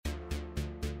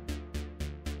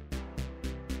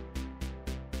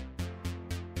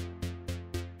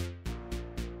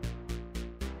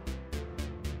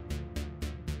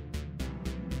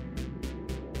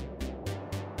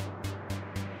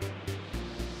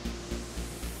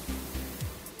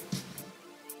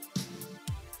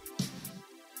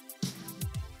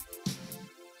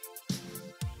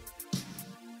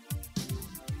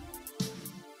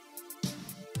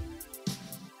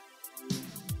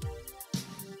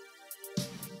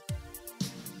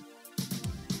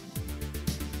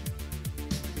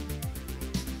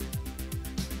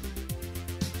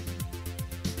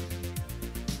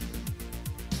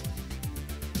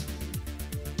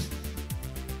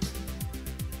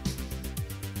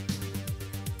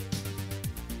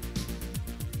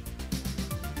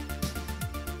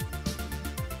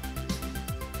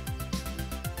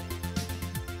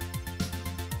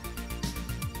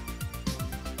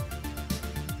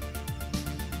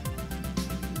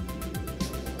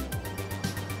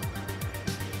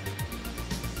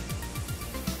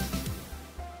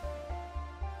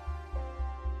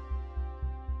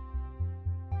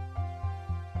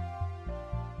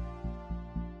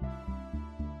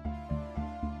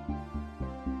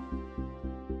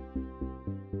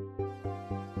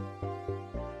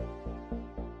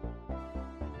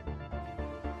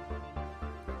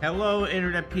Hello,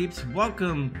 Internet peeps.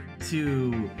 Welcome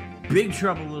to Big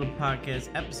Trouble Little Podcast,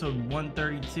 episode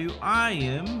 132. I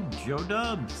am Joe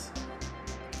Dubs.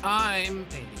 I'm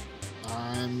Andy.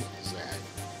 I'm Zach.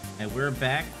 And we're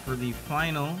back for the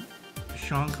final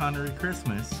Sean Connery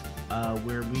Christmas,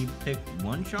 where we pick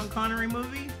one Sean Connery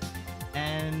movie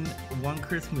and one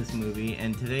Christmas movie.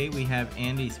 And today we have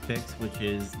Andy's picks, which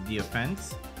is The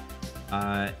Offense.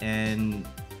 And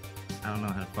I don't know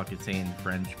how to fucking say in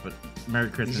French, but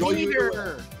Merry Christmas. Joyeux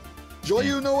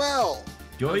Noel.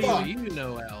 Joyeux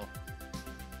Noel.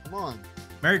 Come on.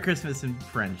 Merry Christmas in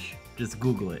French. Just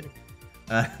Google it.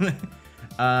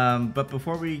 But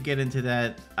before we get into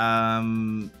that,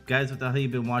 guys, what the hell you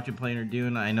been watching, playing, or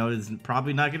doing? I know it's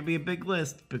probably not going to be a big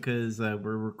list because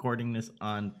we're recording this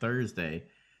on Thursday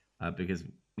because,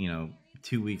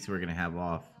 2 weeks we're going to have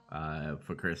off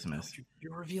for Christmas.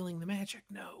 You're revealing the magic.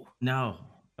 No.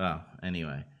 Oh,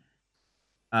 anyway.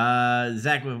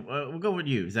 Zach, we'll go with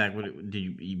you. Zach,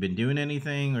 you been doing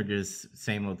anything or just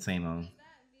same old, same old?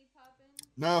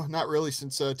 No, not really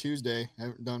since Tuesday. I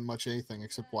haven't done much anything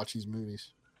except watch these movies.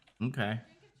 Okay.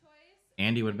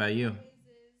 Andy, what about you?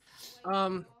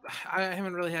 I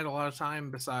haven't really had a lot of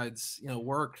time besides,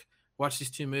 work, watch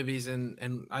these two movies,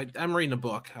 and I'm reading a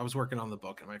book. I was working on the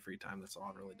book in my free time. That's all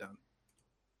I've really done.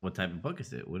 What type of book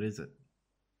is it? What is it?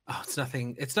 Oh, it's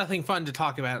nothing fun to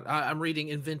talk about. I'm reading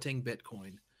Inventing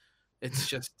Bitcoin. It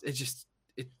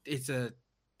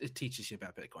teaches you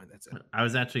about Bitcoin. That's it. I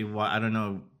was actually, I don't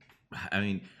know. I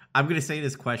mean, I'm going to say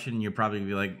this question. And you'll probably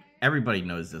be like, everybody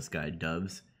knows this guy,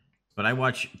 Dubs. But I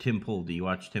watch Tim Pool. Do you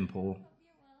watch Tim Pool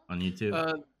on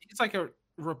YouTube? He's like a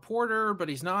reporter, but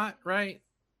he's not, right?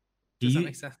 Does that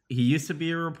make sense? He used to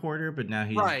be a reporter, but now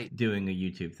he's doing a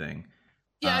YouTube thing.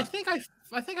 Yeah, I think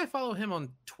I follow him on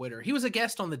Twitter. He was a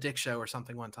guest on the Dick Show or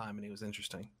something one time, and he was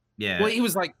interesting. Yeah. Well, he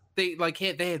was like they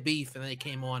had beef, and they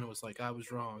came on and was like, I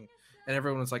was wrong, and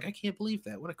everyone was like, I can't believe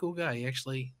that. What a cool guy. He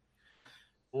actually.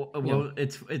 Well,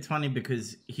 it's funny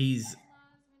because he's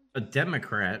a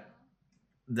Democrat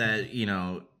that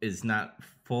is not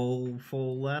full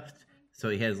left, so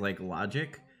he has like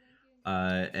logic,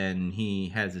 and he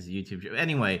has his YouTube show.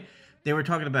 Anyway, they were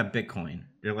talking about Bitcoin.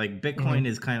 They're like, Bitcoin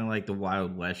is kind of like the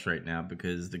Wild West right now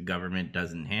because the government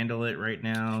doesn't handle it right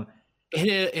now.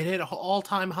 It hit an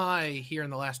all-time high here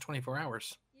in the last 24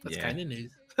 hours. That's kind of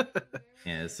news.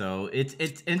 Yeah, so it's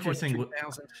interesting.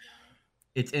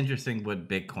 It's interesting what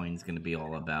Bitcoin's going to be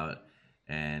all about,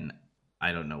 and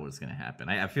I don't know what's going to happen.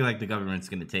 I feel like the government's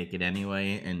going to take it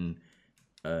anyway and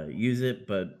use it,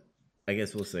 but I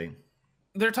guess we'll see.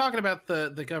 They're talking about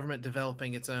the government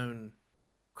developing its own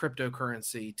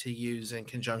cryptocurrency to use in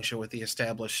conjunction with the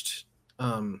established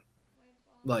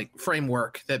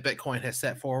framework that Bitcoin has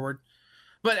set forward.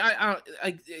 But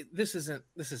this isn't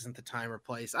the time or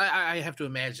place. I have to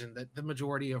imagine that the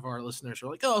majority of our listeners are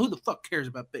like, oh, who the fuck cares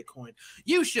about Bitcoin?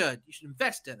 You should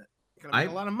invest in it. You're gonna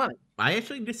make a lot of money. I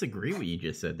actually disagree with what you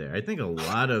just said there. I think a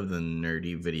lot of the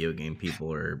nerdy video game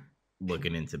people are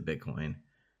looking into Bitcoin.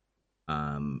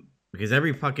 Because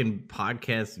every fucking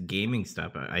podcast gaming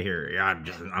stuff I hear,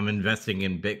 I'm investing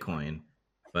in Bitcoin.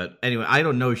 But anyway, I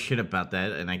don't know shit about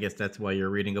that, and I guess that's why you're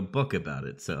reading a book about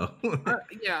it. So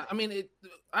yeah, I mean,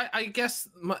 I guess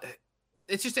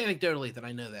it's just anecdotally that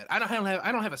I know that. I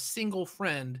don't have a single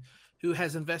friend who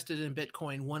has invested in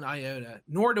Bitcoin 1 iota,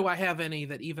 nor do I have any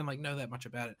that even know that much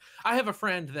about it. I have a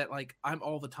friend that I'm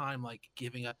all the time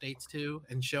giving updates to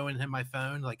and showing him my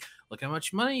phone, look how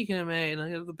much money you can make,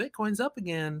 and the Bitcoin's up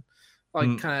again,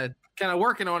 kind of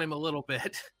working on him a little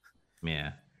bit.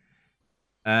 Yeah.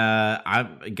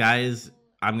 I'm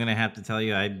gonna have to tell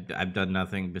you, I've done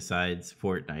nothing besides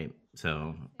Fortnite.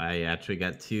 So I actually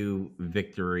got 2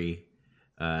 victory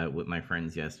with my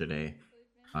friends yesterday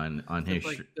on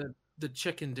his the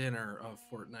chicken dinner of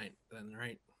Fortnite, then,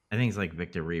 right? I think it's like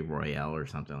Victory Royale or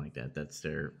something like that. That's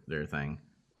their thing.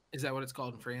 Is that what it's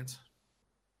called in France?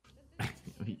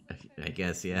 I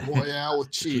guess, yeah. Royale with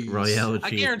cheese. Royale with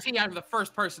cheese. I guarantee I'm the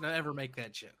first person to ever make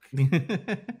that joke.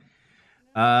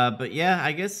 But yeah,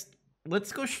 I guess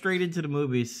let's go straight into the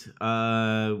movies.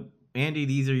 Andy,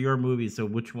 these are your movies, so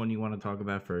which one you want to talk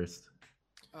about first?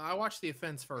 I watched The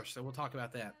Offense first, so we'll talk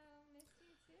about that.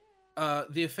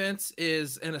 The Offense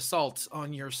is an assault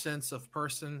on your sense of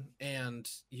person and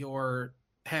your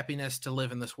happiness to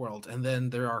live in this world, and then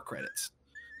there are credits.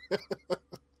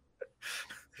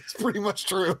 It's pretty much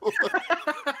true.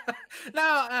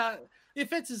 Now, The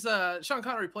Offense is Sean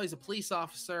Connery plays a police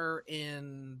officer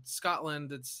in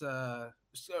Scotland. It's or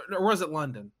was it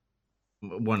London?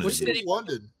 Which city?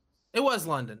 London. It was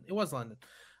London.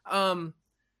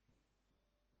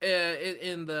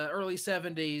 In the early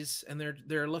 70s, and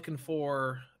they're looking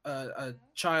for a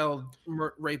child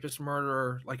rapist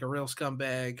murderer, like a real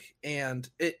scumbag, and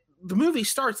the movie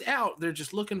starts out, they're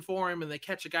just looking for him and they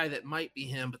catch a guy that might be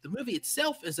him. But the movie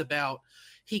itself is about,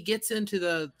 he gets into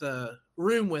the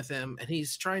room with him and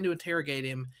he's trying to interrogate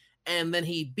him. And then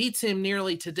he beats him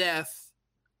nearly to death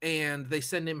and they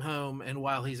send him home. And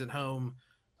while he's at home,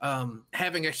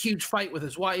 having a huge fight with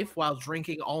his wife while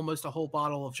drinking almost a whole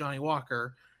bottle of Johnny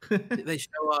Walker, they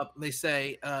show up and they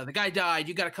say, the guy died.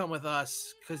 You got to come with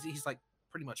us. Cause he's like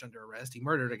pretty much under arrest. He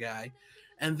murdered a guy.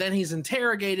 And then he's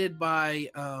interrogated by,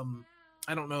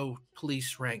 I don't know,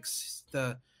 police ranks,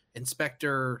 the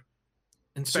inspector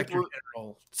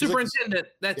general, superintendent.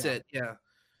 That's it. Yeah.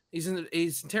 He's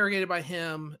interrogated by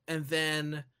him. And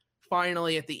then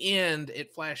finally at the end,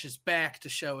 it flashes back to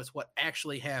show us what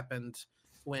actually happened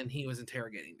when he was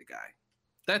interrogating the guy.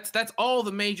 That's all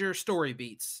the major story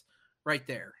beats right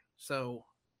there. So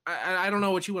I don't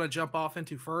know what you want to jump off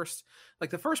into first. Like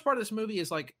the first part of this movie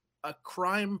is like a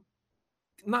crime,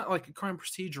 not like a crime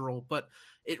procedural, but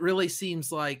it really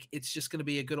seems like it's just going to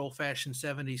be a good old fashioned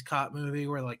 70s cop movie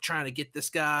where like trying to get this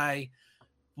guy,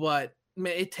 but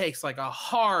man, it takes like a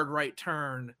hard right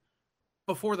turn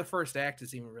before the first act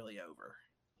is even really over.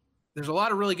 There's a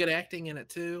lot of really good acting in it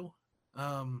too.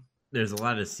 There's a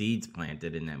lot of seeds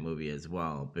planted in that movie as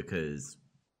well, because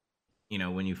you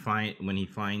know when he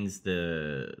finds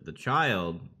the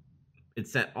child,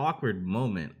 it's that awkward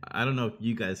moment. I don't know if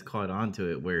you guys caught on to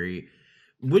it, where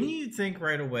wouldn't you think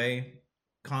right away,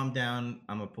 calm down,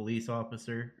 I'm a police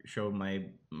officer, show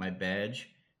my badge.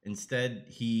 Instead,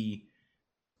 he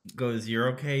goes, you're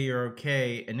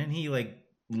okay. And then he like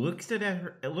looks at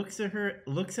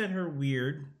her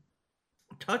weird,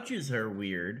 touches her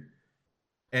weird.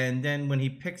 And then when he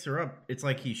picks her up, it's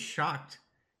like he's shocked.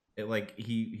 Like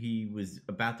he was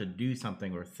about to do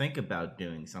something or think about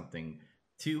doing something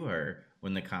to her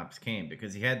when the cops came,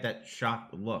 because he had that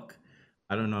shocked look.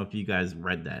 I don't know if you guys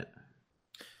read that.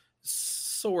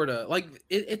 Sorta. Like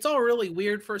it's all really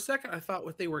weird. For a second, I thought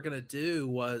what they were gonna do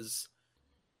was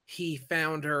he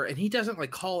found her and he doesn't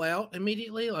like call out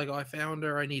immediately, like, oh, I found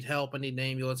her, I need help, I need an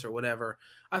ambulance or whatever.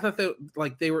 I thought that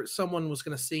like someone was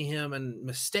gonna see him and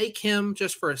mistake him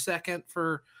just for a second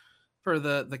for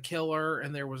the killer,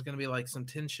 and there was gonna be like some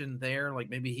tension there, like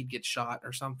maybe he'd get shot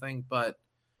or something, but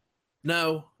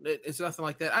no, it's nothing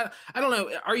like that. I don't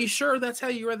know. Are you sure that's how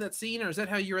you read that scene, or is that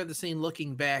how you read the scene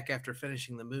looking back after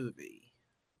finishing the movie?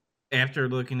 After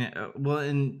looking at,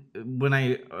 and when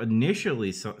I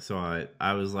initially saw it,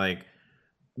 I was like,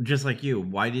 just like you,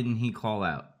 why didn't he call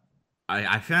out?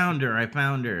 I found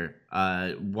her.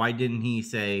 Why didn't he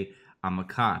say, I'm a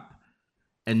cop?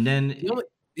 And then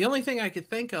the only thing I could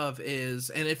think of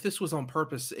is, and if this was on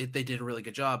purpose, they did a really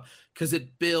good job, because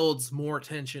it builds more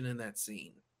tension in that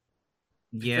scene.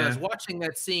 Yeah. Because watching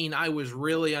that scene, I was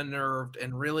really unnerved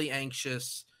and really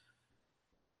anxious.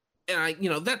 And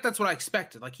that's what I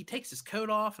expected. Like, he takes his coat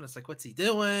off and it's like, what's he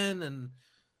doing? And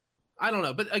I don't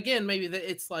know. But again, maybe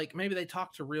it's like, maybe they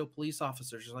talk to real police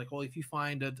officers. It's like, well, if you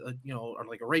find or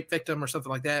like a rape victim or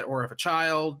something like that, or if a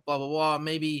child, blah, blah, blah,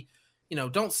 maybe,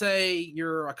 don't say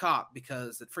you're a cop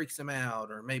because it freaks him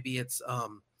out. Or maybe it's,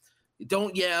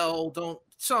 don't yell, don't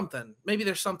something. Maybe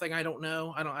there's something I don't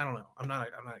know. I don't know. I'm not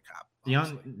a cop.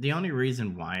 The only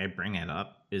reason why I bring it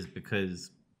up is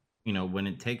because, when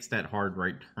it takes that hard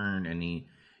right turn and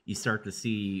you start to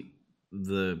see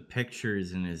the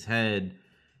pictures in his head,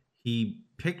 he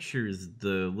pictures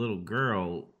the little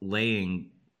girl laying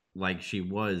like she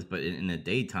was, but in the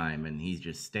daytime, and he's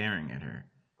just staring at her.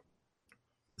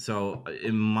 So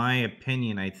in my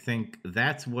opinion, I think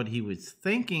that's what he was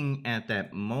thinking at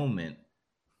that moment,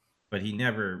 but he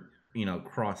never,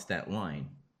 crossed that line.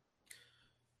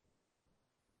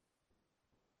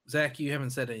 Zach, you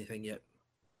haven't said anything yet.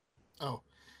 Oh,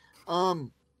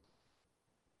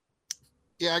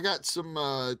 yeah, I got some,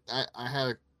 I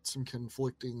had some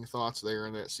conflicting thoughts there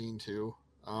in that scene too.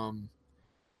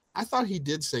 I thought he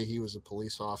did say he was a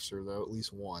police officer though, at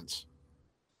least once.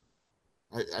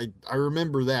 I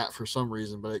remember that for some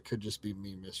reason, but it could just be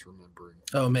me misremembering.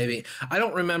 Oh, maybe. I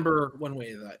don't remember one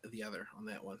way or the other on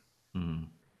that one. Mm-hmm.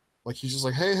 Like, he's just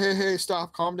like, hey,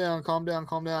 stop, calm down.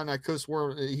 And I could have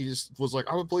sworn he just was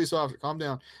like, I'm a police officer, calm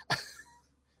down.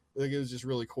 Like, it was just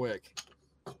really quick.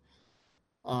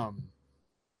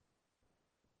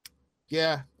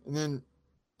 Yeah, and then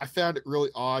I found it really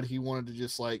odd. He wanted to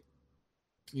just like,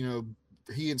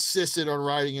 he insisted on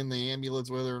riding in the ambulance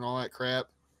with her and all that crap.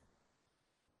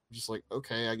 Just like,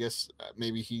 okay, I guess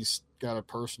maybe he's got a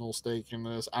personal stake in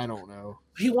this. I don't know.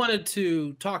 He wanted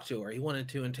to talk to her. He wanted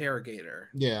to interrogate her.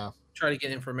 Yeah. Try to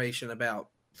get information about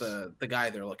the guy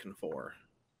they're looking for.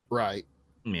 Right.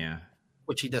 Yeah.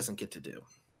 which he doesn't get to do.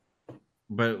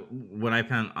 But what I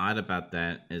found odd about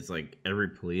that is like every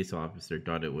police officer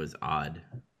thought it was odd,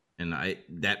 and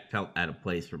that felt out of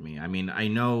place for me. I mean, I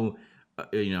know,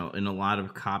 in a lot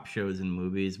of cop shows and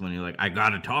movies, when you're like, I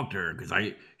gotta talk to her because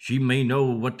she may know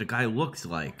what the guy looks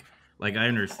like. Like I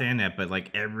understand that, but like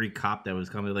every cop that was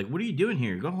coming, like, what are you doing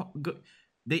here? Go.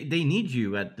 They need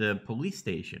you at the police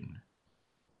station.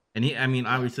 And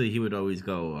obviously he would always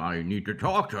go, I need to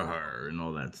talk to her and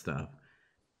all that stuff.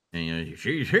 And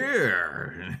she's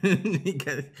here.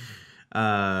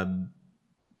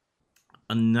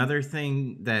 Another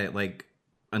thing that like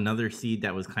another seed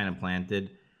that was kind of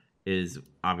planted is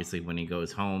obviously when he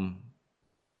goes home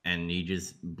and he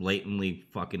just blatantly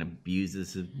fucking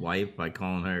abuses his wife by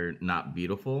calling her not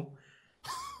beautiful.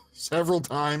 Several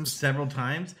times.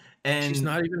 And she's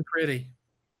not even pretty.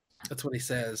 That's what he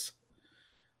says.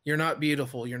 You're not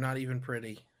beautiful. You're not even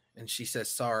pretty. And she says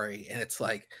sorry. And it's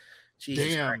like,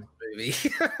 Jesus damn, Christ,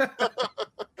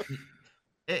 movie.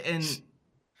 And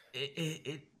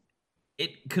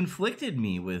it conflicted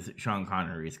me with Sean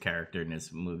Connery's character in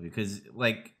this movie because,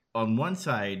 like, on one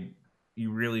side,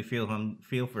 you really feel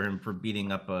for him for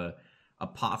beating up a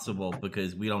possible,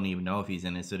 because we don't even know if he's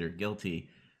innocent or guilty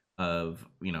of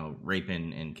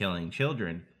raping and killing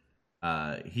children.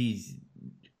 He's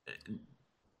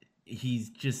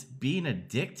just being a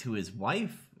dick to his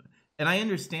wife. And I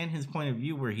understand his point of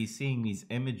view where he's seeing these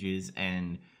images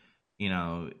and,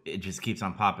 it just keeps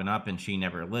on popping up and she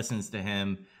never listens to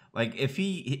him. Like if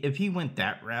he went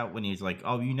that route when he's like,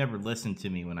 oh, you never listen to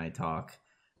me when I talk,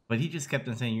 but he just kept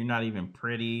on saying, you're not even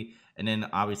pretty. And then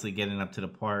obviously getting up to the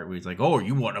part where he's like, oh,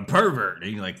 you want a pervert. And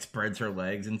he like spreads her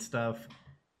legs and stuff.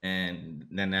 And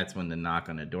then that's when the knock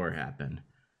on the door happened.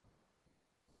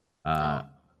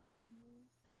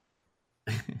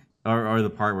 Or the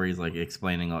part where he's like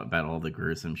explaining about all the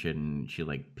gruesome shit and she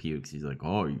like pukes. He's like,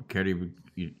 "Oh, you can't even,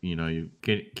 you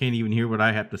can't even hear what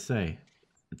I have to say."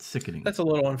 It's sickening. That's a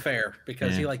little unfair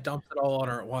because he like dumps it all on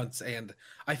her at once, and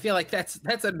I feel like that's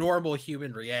a normal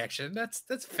human reaction. That's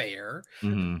fair.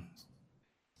 Mm-hmm.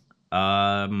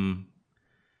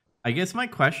 I guess my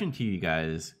question to you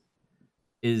guys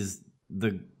is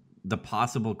the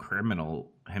possible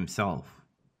criminal himself.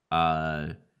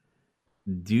 Do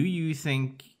you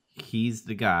think he's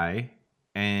the guy?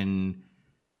 And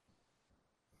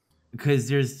because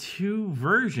there's two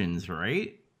versions,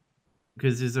 right?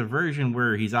 Because there's a version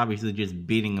where he's obviously just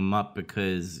beating him up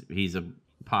because he's a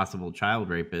possible child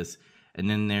rapist, and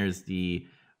then there's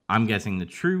I'm guessing the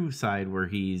true side where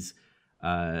he's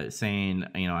saying,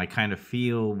 I kind of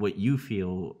feel what you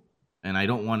feel, and I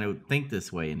don't want to think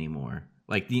this way anymore.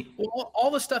 Like all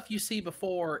the stuff you see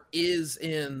before is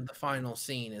in the final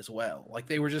scene as well. Like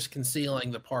they were just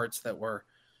concealing the parts that were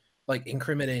like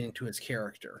incriminating to his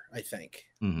character, I think.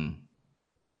 Mm-hmm.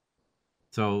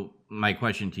 So my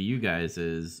question to you guys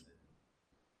is,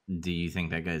 do you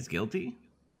think that guy's guilty,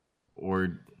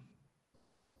 or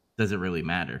does it really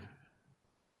matter?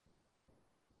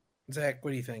 Zach,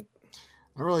 what do you think?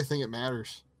 I really think it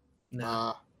matters.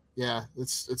 No. Yeah,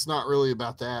 it's not really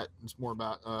about that. It's more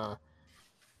about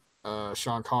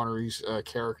Sean Connery's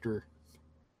character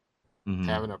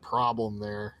having a problem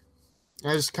there.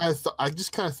 I just kind of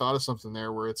thought of something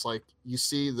there where it's like you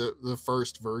see the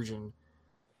first version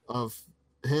of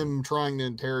him trying to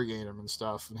interrogate him and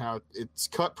stuff, and how it's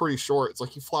cut pretty short. It's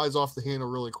like he flies off the handle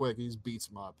really quick and he just beats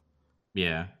him up.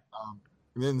 Yeah.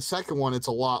 And then the second one, it's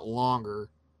a lot longer,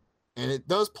 and it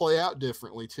does play out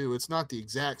differently too. It's not the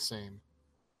exact same.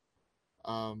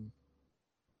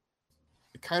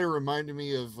 It kind of reminded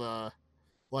me of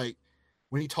like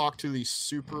when he talked to the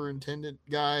superintendent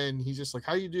guy, and he's just like,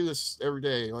 "How do you do this every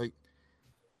day? Like,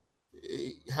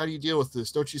 how do you deal with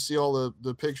this? Don't you see all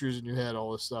the pictures in your head,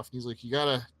 all this stuff?" And he's like, "You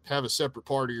gotta have a separate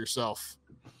part of yourself.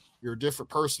 You're a different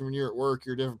person when you're at work.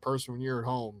 You're a different person when you're at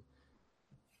home."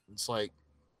 It's like,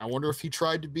 I wonder if he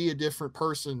tried to be a different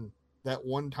person that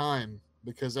one time,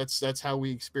 because that's how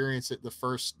we experience it. The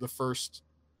first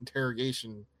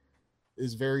interrogation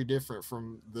is very different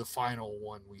from the final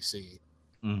one we see.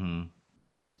 Mm-hmm.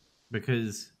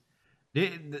 Because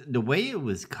the way it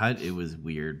was cut, it was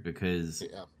weird, because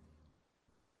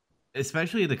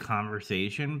especially the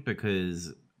conversation,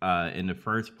 because in the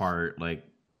first part, like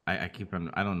I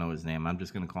don't know his name. I'm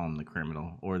just going to call him the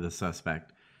criminal or the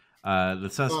suspect.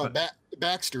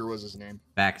 Baxter was his name.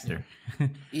 Baxter.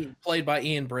 Played by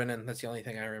Ian Brennan. That's the only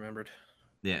thing I remembered.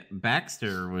 Yeah.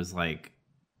 Baxter was like,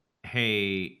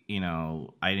 "Hey,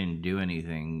 I didn't do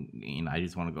anything. I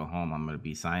just want to go home. I'm going to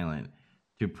be silent,"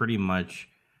 to pretty much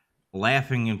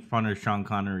laughing in front of Sean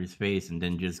Connery's face and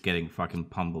then just getting fucking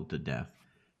pummeled to death.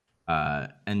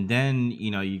 And then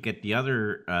you get the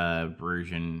other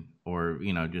version, or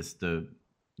just the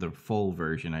full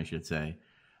version, I should say.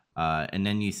 And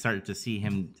then you start to see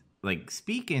him like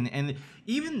speaking, and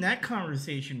even that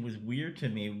conversation was weird to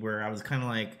me, where I was kind of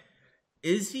like,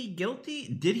 is he guilty?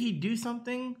 Did he do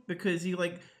something? Because he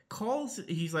like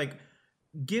he's like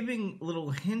giving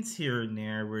little hints here and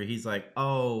there where he's like,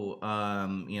 oh,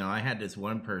 I had this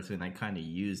one person, I kind of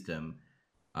used him.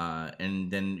 And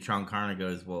then Sean Connery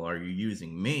goes, well, are you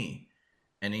using me?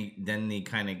 And he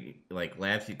kind of like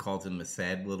laughs. He calls him a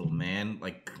sad little man,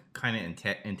 like kind of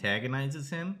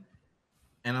antagonizes him.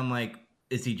 And I'm like,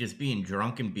 is he just being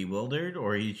drunk and bewildered,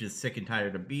 or he's just sick and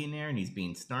tired of being there and he's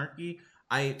being snarky?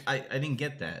 I didn't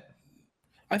get that.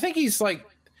 I think he's like,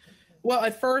 well,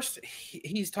 at first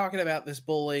he's talking about this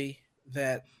bully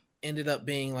that ended up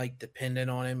being like dependent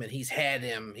on him, and he's had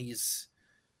him. He's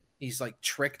like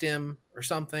tricked him or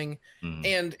something,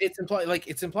 and it's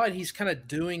implied he's kind of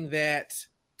doing that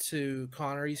to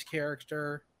Connery's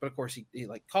character, but of course he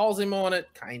like calls him on it.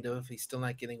 Kind of, he's still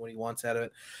not getting what he wants out of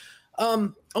it.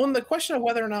 On the question of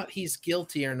whether or not he's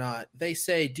guilty or not, they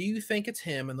say, do you think it's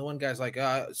him? And the one guy's like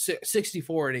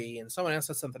 60-40, and someone else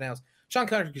says something else. Sean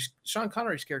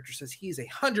Connery's character says he's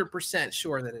 100%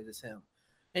 sure that it is him,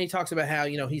 and he talks about how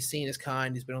he's seen his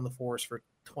kind, he's been on the force for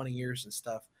 20 years and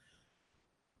stuff.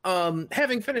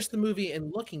 Having finished the movie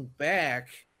and looking back,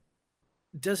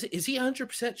 is he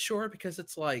 100% sure? Because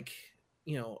it's like,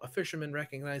 a fisherman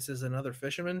recognizes another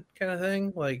fisherman kind of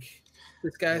thing. Like,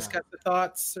 this guy's got the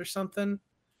thoughts or something.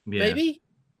 Yeah.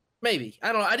 Maybe.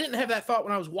 I don't know. I didn't have that thought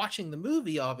when I was watching the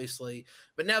movie, obviously,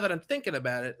 but now that I'm thinking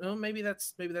about it, maybe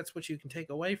that's what you can take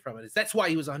away from it. That's why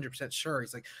he was 100% sure.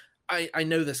 He's like, I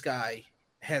know this guy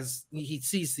he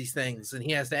sees these things and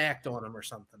he has to act on them or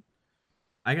something.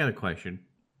 I got a question.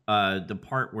 The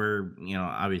part where,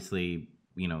 obviously,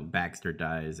 Baxter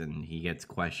dies and he gets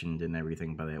questioned and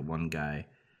everything by that one guy.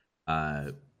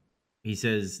 He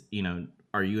says,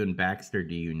 are you and Baxter,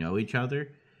 do you know each other?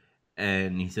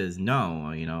 And he says,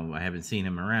 no, I haven't seen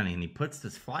him around. And he puts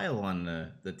this file on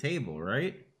the table,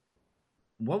 right?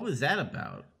 What was that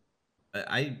about?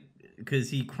 Because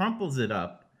he crumples it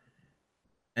up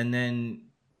and then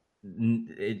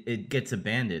it gets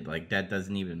abandoned. Like, that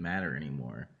doesn't even matter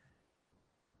anymore.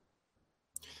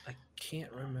 I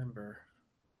can't remember.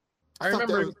 I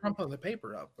remember him crumpling the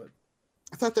paper up, but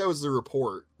I thought that was the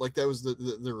report. Like, that was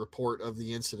the report of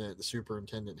the incident the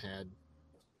superintendent had.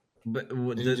 But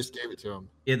he just gave it to him.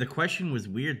 Yeah, the question was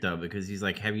weird though, because he's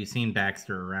like, "Have you seen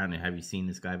Baxter around? And have you seen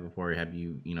this guy before? Have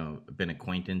you, been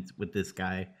acquainted with this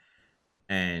guy?"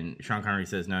 And Sean Connery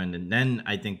says no. And then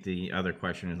I think the other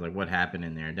question is like, "What happened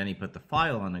in there?" And then he put the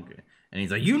file on and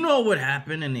he's like, "You know what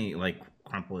happened?" And he like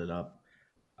crumpled it up.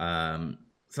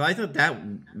 So I thought that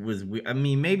was weird. I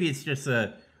mean, maybe it's just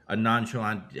a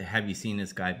nonchalant. Have you seen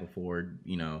this guy before? Do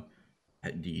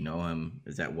you know him?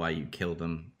 Is that why you killed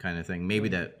him? Kind of thing. Maybe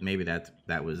that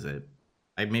was it.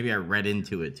 Maybe I read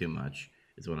into it too much.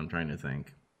 Is what I'm trying to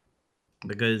think.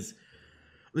 Because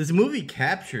this movie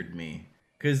captured me.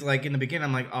 Because like in the beginning,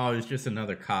 I'm like, oh, it's just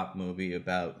another cop movie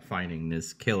about finding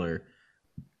this killer,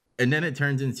 and then it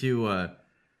turns into,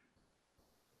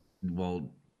 well,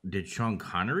 did Sean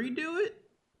Connery do it?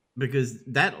 Because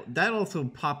that also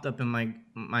popped up in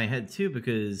my head too,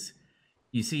 because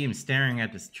you see him staring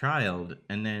at this child,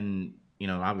 and then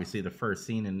obviously the first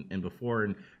scene and before,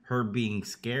 and her being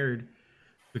scared,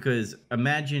 because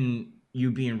imagine you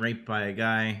being raped by a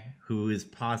guy who is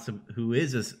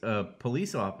a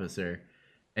police officer,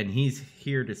 and he's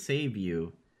here to save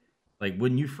you. Like,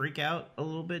 wouldn't you freak out a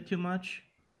little bit too much?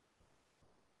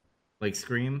 Like,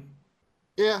 scream?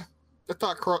 Yeah, that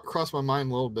thought crossed my mind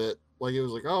a little bit. Like, it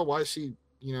was like, oh, why is she,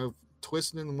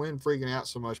 twisting in the wind, freaking out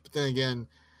so much? But then again,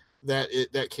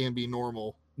 that can be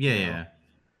normal. Yeah.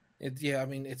 I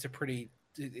mean, it's a pretty.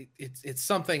 It's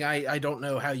something I don't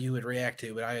know how you would react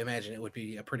to, but I imagine it would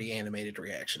be a pretty animated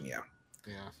reaction. Yeah.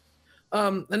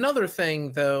 Another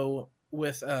thing though,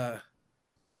 with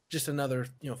just another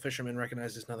fisherman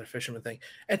recognizes another fisherman thing.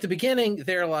 At the beginning,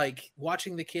 they're like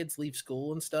watching the kids leave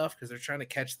school and stuff because they're trying to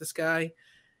catch this guy.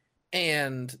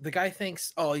 And the guy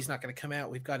thinks, oh, he's not going to come out.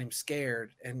 We've got him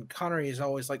scared. And Connery is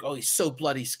always like, oh, he's so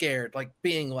bloody scared. Like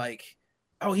being like,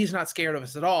 oh, he's not scared of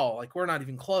us at all. Like, we're not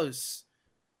even close.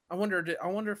 I wonder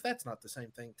if that's not the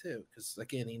same thing too. Because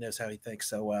again, he knows how he thinks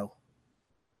so well.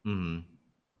 I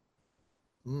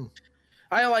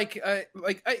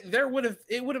it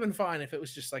would have been fine if it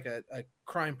was just like a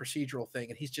crime procedural thing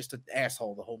and he's just an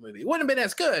asshole the whole movie. It wouldn't have been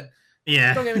as good.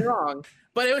 Yeah. Don't get me wrong.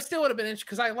 But it still would have been interesting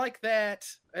because I like that.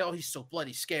 Oh, he's so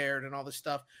bloody scared and all this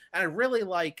stuff. And I really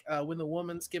like when the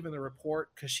woman's giving the report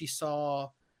because she saw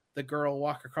the girl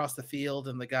walk across the field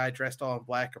and the guy dressed all in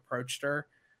black approached her,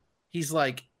 he's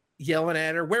like yelling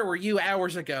at her, "Where were you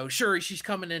hours ago? Sure, she's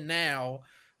coming in now."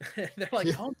 They're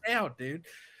like, "Calm down, dude."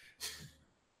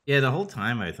 Yeah, the whole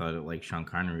time I thought like Sean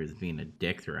Connery was being a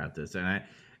dick throughout this, and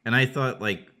I thought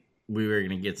like we were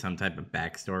gonna get some type of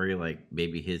backstory, like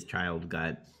maybe his child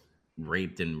got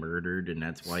raped and murdered, and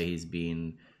that's why he's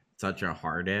being such a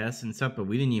hard ass and stuff. But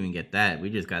we didn't even get that. We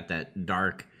just got that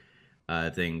dark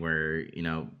thing where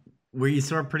where you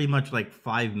saw pretty much like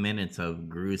 5 minutes of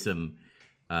gruesome,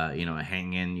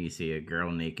 hanging. You see a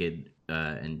girl naked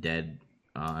and dead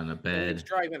on a When he's bed.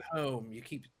 driving home, you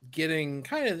keep getting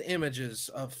kind of images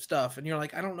of stuff, and you're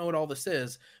like, I don't know what all this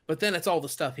is, but then it's all the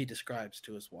stuff he describes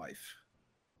to his wife.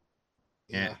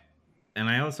 Yeah. And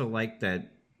I also like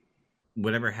that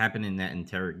whatever happened in that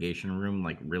interrogation room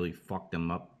like really fucked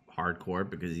him up hardcore,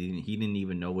 because he didn't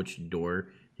even know which door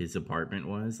his apartment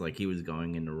was. Like he was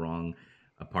going in the wrong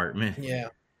apartment. Yeah.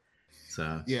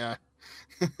 So Yeah.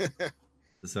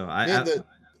 so Man,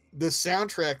 the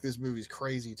soundtrack of this movie is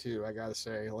crazy too, I gotta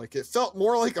say. Like it felt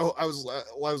more like I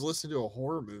was listening to a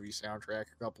horror movie soundtrack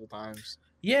a couple times.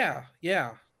 Yeah.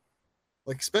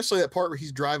 Like especially that part where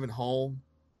he's driving home,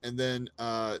 and then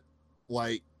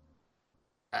like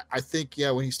I think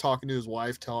when he's talking to his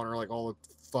wife, telling her like all the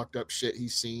fucked up shit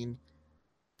he's seen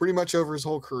pretty much over his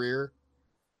whole career.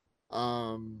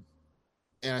 And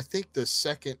I think the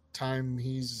second time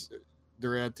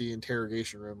they're at the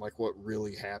interrogation room, like what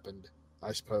really happened,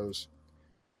 I suppose.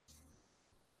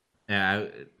 Yeah,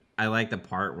 I like the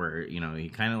part where he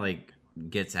kind of like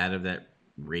gets out of that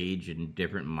rage and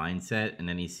different mindset, and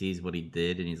then he sees what he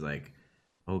did, and he's like,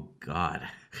 "Oh God!"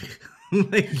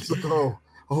 Like, He's like,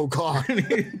 oh God!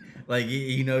 Like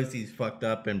he knows he's fucked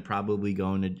up and probably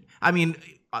going to. I mean,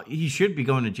 he should be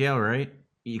going to jail, right?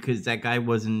 Because that guy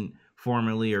wasn't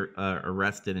formally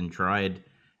arrested and tried,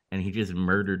 and he just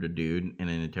murdered a dude in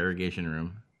an interrogation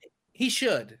room. He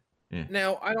should. Yeah.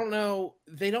 Now, I don't know.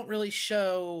 They don't really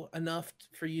show enough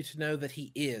for you to know that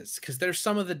he is, because there's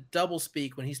some of the double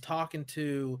speak when he's talking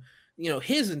to,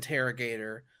 his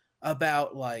interrogator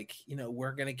about like,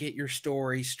 we're going to get your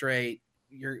story straight.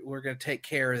 We're going to take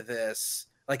care of this.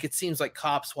 Like, it seems like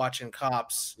cops watching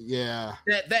cops. Yeah.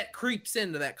 That creeps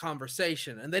into that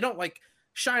conversation, and they don't like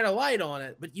shine a light on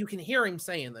it, but you can hear him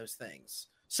saying those things.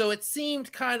 So it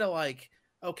seemed kind of like,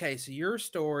 okay, so your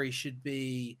story should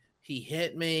be, he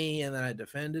hit me and then I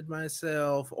defended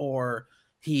myself, or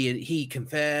he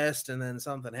confessed and then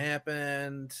something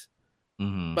happened.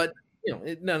 Mm-hmm. But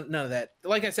none of that.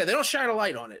 Like I said, they don't shine a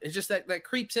light on it. It's just that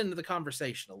creeps into the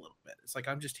conversation a little bit. It's like,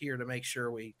 I'm just here to make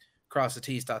sure we cross the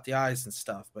T's, dot the I's and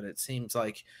stuff. But it seems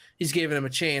like he's giving him a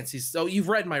chance. You've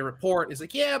read my report. He's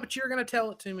like, yeah, but you're gonna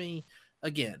tell it to me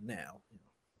again now.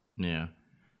 Yeah.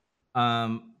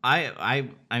 I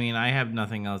mean, I have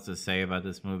nothing else to say about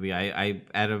this movie. And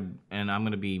I'm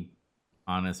gonna be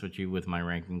honest with you with my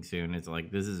ranking soon. It's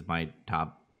like this is my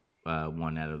top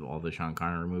one out of all the Sean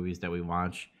Connery movies that we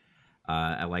watch.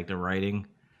 I like the writing.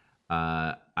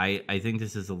 I think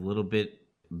this is a little bit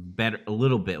better,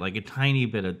 like a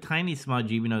tiny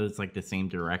smudge, even though it's like the same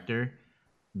director.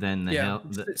 Than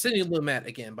Sidney Lumet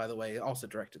again, by the way, also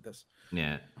directed this.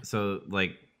 Yeah, so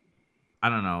like, I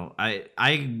don't know.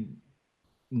 I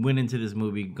went into this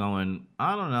movie going,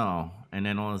 I don't know, and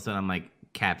then all of a sudden I'm like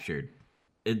captured.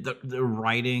 The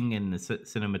writing and the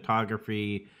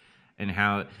cinematography and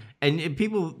how and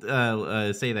people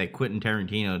say that Quentin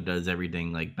Tarantino does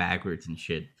everything like backwards and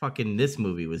shit. Fucking this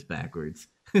movie was backwards.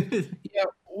 Yeah,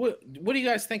 what do you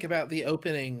guys think about the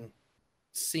opening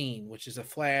scene, which is a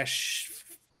flash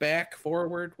back,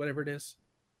 forward, whatever it is?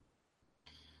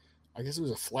 I guess it was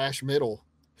a flash middle.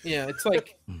 Yeah, it's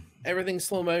like everything's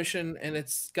slow motion, and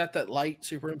it's got that light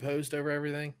superimposed over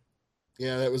everything.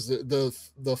 Yeah, that was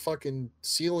the fucking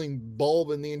ceiling bulb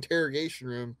in the interrogation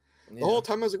room. Yeah. The whole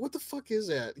time I was like, what the fuck is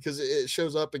that? Because it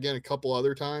shows up again a couple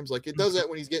other times. Like it does that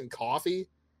when he's getting coffee.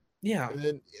 Yeah. And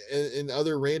then in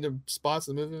other random spots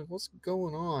in the movie, what's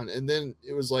going on? And then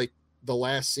it was like the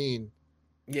last scene.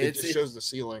 Yeah, it just shows the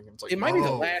ceiling. It's like, it might be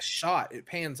the last shot. It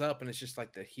pans up and it's just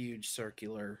like the huge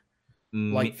circular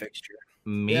light fixture.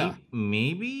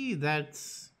 Maybe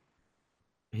that's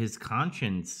his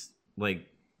conscience, like,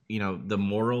 the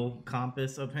moral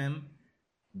compass of him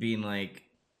being like,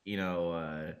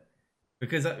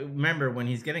 because remember when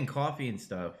he's getting coffee and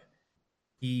stuff,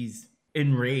 he's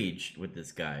enraged with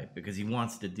this guy because he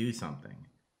wants to do something.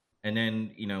 And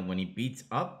then, when he beats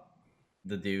up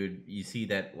the dude, you see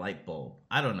that light bulb.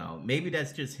 I don't know. Maybe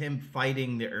that's just him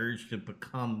fighting the urge to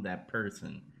become that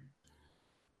person.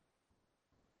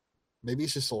 Maybe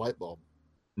it's just a light bulb.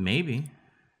 Maybe.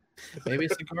 Maybe a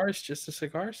cigar is just a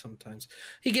cigar sometimes.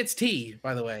 He gets tea,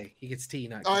 by the way. He gets tea,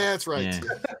 not Oh yeah, that's right. Yeah.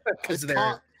 because It's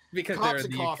they're cops in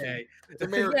and the coffee. UK. It's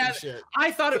American Yeah, shit.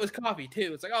 I thought it was coffee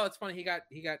too. It's like, oh, it's funny. He got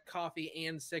coffee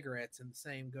and cigarettes in the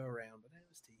same go round, but it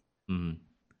was tea.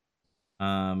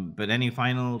 But any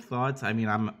final thoughts? I mean,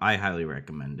 I highly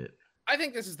recommend it. I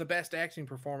think this is the best acting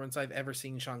performance I've ever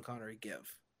seen Sean Connery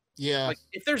give. Yeah. Like,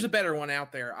 if there's a better one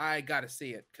out there, I got to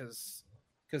see it because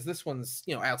this one's,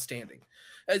 outstanding.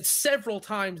 Several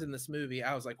times in this movie,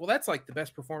 I was like, well, that's like the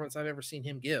best performance I've ever seen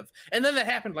him give. And then that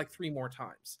happened like 3 more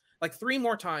times. Like 3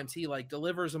 more times he like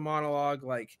delivers a monologue,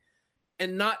 like,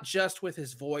 and not just with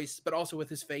his voice, but also with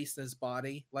his face and his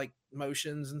body, like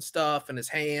motions and stuff and his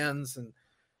hands. And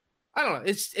I don't know.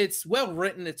 It's well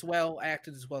written. It's well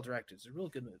acted. It's well directed. It's a real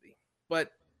good movie,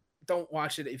 but don't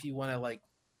watch it if you want to like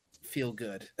feel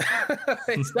good.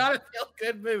 It's not a feel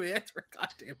good movie. That's for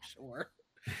goddamn sure.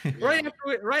 Yeah.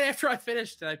 Right after I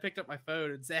finished it, I picked up my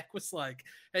phone and Zach was like,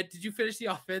 hey, did you finish The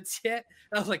Offense yet?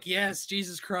 And I was like, yes,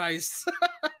 Jesus Christ.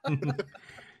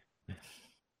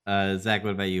 Zach,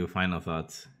 what about you? Final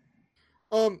thoughts?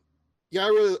 Yeah,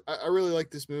 I really like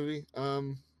this movie.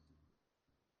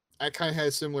 I kind of had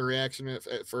a similar reaction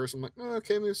at first. I'm like, oh,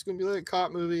 okay, maybe it's gonna be like a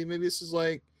cop movie. Maybe this is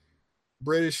like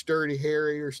British Dirty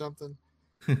Harry or something.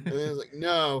 And then I was like,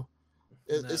 no,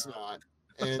 it's not.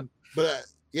 But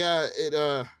yeah,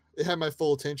 it had my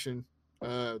full attention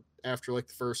after like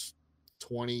the first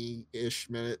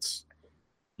 20-ish minutes.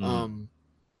 I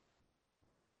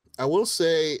will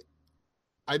say,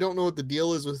 I don't know what the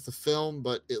deal is with the film,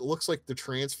 but it looks like the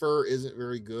transfer isn't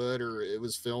very good, or it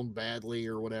was filmed badly,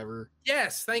 or whatever.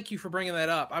 Yes, thank you for bringing that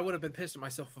up. I would have been pissed at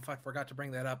myself if I forgot to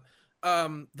bring that up.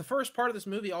 The first part of this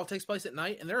movie all takes place at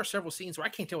night, and there are several scenes where I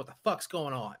can't tell what the fuck's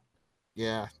going on.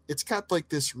 Yeah, it's got like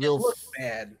this real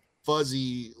bad,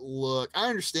 fuzzy look. I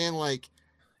understand, like,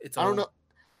 it's I don't know.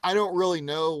 I don't really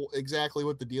know exactly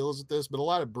what the deal is with this, but a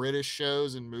lot of British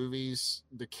shows and movies,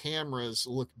 the cameras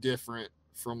look different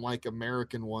from like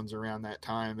American ones around that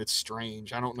time. It's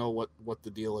strange. I don't know what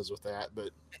the deal is with that, but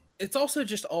it's also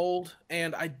just old,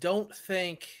 and I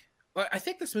think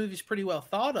this movie's pretty well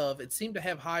thought of. It seemed to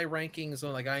have high rankings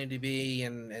on like IMDb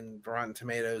and Rotten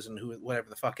Tomatoes and whatever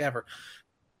the fuck ever.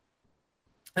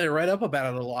 And I read up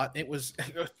about it a lot. It was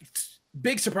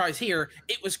big surprise here.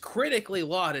 It was critically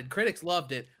lauded. Critics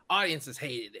loved it. Audiences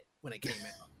hated it when it came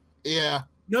out. Yeah.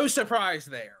 No surprise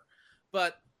there.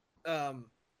 But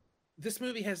this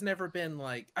movie has never been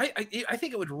like, I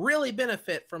think it would really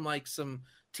benefit from like some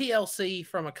TLC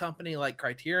from a company like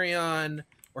Criterion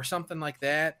or something like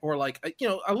that. Or like,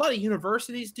 a lot of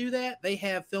universities do that. They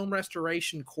have film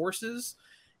restoration courses,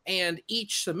 and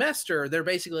each semester they're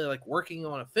basically like working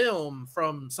on a film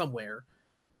from somewhere.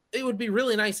 It would be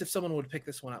really nice if someone would pick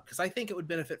this one up, because I think it would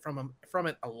benefit from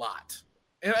it a lot.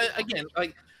 And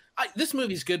this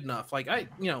movie's good enough. Like I'm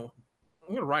gonna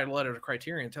write a letter to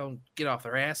Criterion and tell them to get off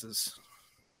their asses.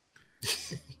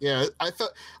 Yeah,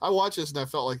 I watched this and I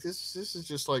felt like this is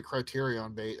just like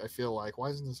Criterion bait. I feel like, why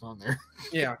isn't this on there?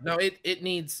 Yeah, no, it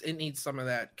needs some of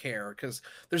that care, because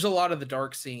there's a lot of the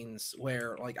dark scenes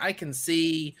where like I can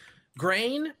see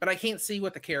grain, but I can't see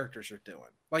what the characters are doing.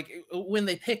 Like when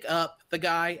they pick up the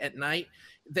guy at night,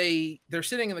 they're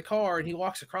sitting in the car and he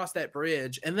walks across that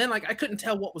bridge, and then like I couldn't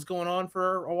tell what was going on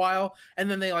for a while,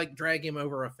 and then they like drag him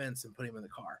over a fence and put him in the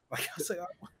car. Like I was like, I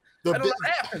don't know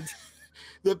what happened.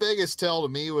 The biggest tell to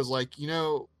me was like,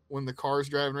 when the car's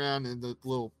driving around and the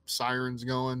little sirens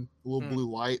going, the little blue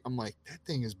light, I'm like, that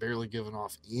thing is barely giving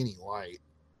off any light.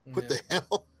 What the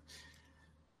hell?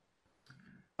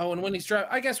 Oh, and when he's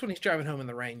driving home in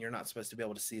the rain, you're not supposed to be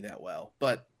able to see that well.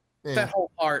 But Yeah. that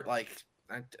whole part, like,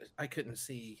 I couldn't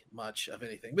see much of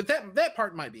anything. But that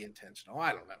part might be intentional.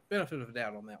 I don't know. Benefit of the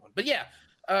doubt on that one. But yeah,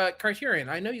 Criterion,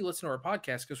 I know you listen to our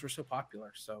podcast because we're so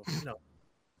popular. So,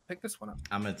 pick this one up.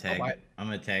 I'm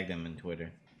gonna tag them in Twitter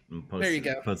and post. There you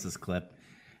go. Post this clip.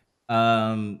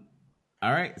 All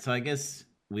right, so I guess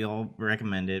we all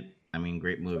recommend it. I mean,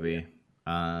 great movie.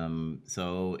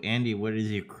 So Andy, what is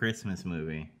your Christmas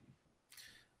movie?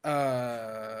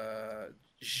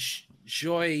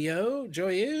 Joyeux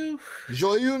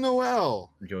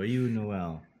Noel.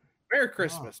 Merry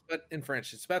Christmas, but in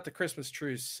French. It's about the Christmas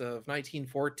truce of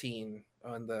 1914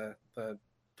 on the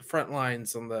front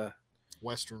lines on the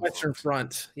Western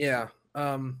Front. Yeah.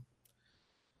 A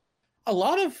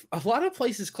lot of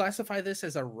places classify this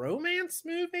as a romance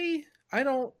movie.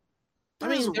 There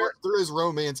is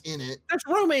romance in it. There's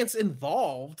romance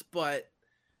involved, but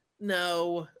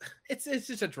no, it's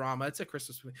just a drama. It's a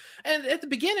Christmas movie. And at the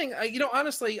beginning,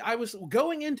 honestly, I was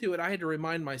going into it. I had to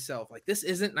remind myself, like, this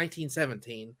isn't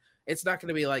 1917. It's not going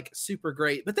to be like super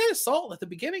great. But that assault at the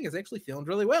beginning is actually filmed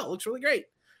really well. It looks really great.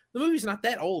 The movie's not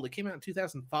that old. It came out in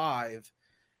 2005.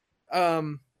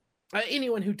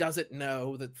 Anyone who doesn't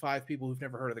know, that 5 people who've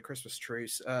never heard of the Christmas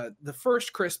truce, the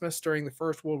first Christmas during the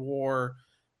First World War,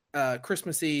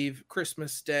 Christmas Eve,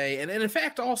 Christmas Day, and in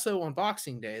fact also on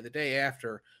Boxing Day, the day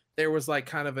after, there was like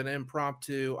kind of an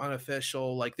impromptu,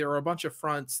 unofficial, like there were a bunch of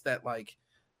fronts that like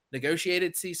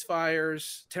negotiated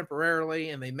ceasefires temporarily,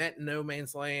 and they met in no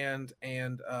man's land.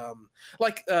 And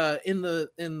in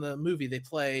the movie they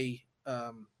play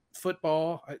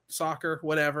football, soccer,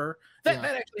 whatever. That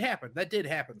actually happened. That did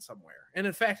happen somewhere. And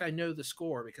in fact, I know the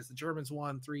score because the Germans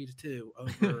won 3-2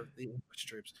 over the English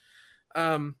troops.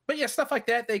 But yeah, stuff like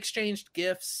that. They exchanged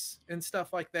gifts and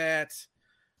stuff like that.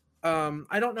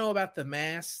 I don't know about the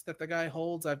mask that the guy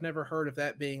holds. I've never heard of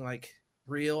that being like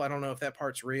real. I don't know if that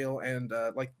part's real. And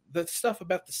like the stuff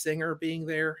about the singer being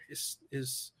there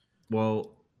is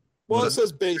well, it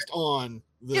says based on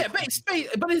but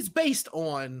it's based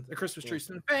on the Christmas truce.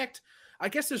 In fact, I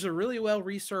guess there's a really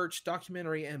well-researched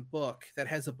documentary and book that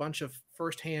has a bunch of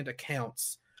firsthand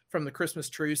accounts from the Christmas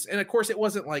truce. And of course, it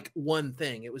wasn't like one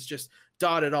thing. It was just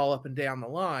dotted all up and down the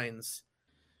lines.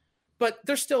 But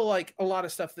there's still like a lot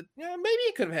of stuff that maybe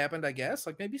it could have happened, I guess.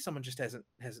 Like maybe someone just hasn't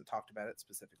talked about it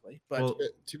specifically. But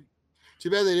too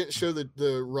bad they didn't show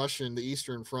the Russian, the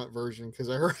Eastern Front version,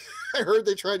 because I heard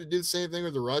they tried to do the same thing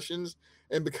with the Russians,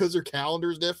 and because their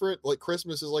calendar's different, like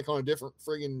Christmas is like on a different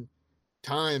friggin'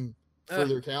 time for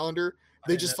their calendar,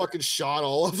 they just fucking shot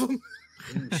all of them.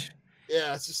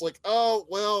 Yeah, it's just like, oh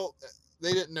well,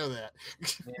 they didn't know that.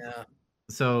 Yeah.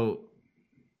 So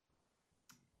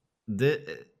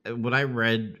what I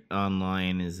read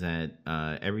online is that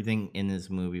everything in this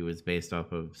movie was based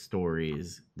off of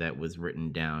stories that was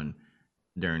written down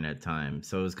during that time.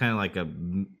 So it was kind of like a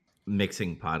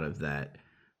mixing pot of that.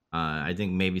 I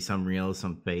think maybe some real,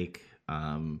 some fake.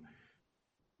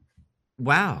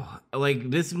 Wow, like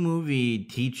this movie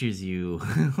teaches you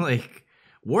like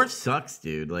war sucks,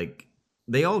 dude. Like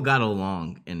they all got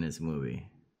along in this movie.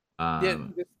 This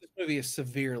movie is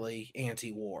severely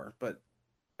anti-war, but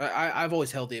I've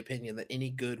always held the opinion that any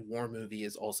good war movie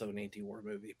is also an anti-war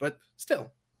movie. But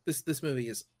still, this movie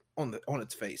is on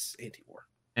its face anti-war.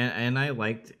 And I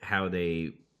liked how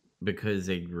because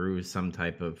they grew some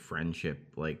type of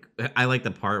friendship. Like I like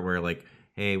the part where like,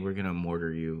 hey, we're gonna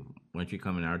mortar you once you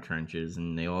come in our trenches,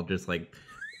 and they all just like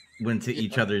went to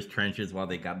each other's trenches while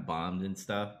they got bombed and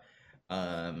stuff.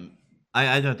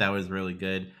 I thought that was really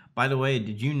good. By the way,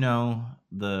 did you know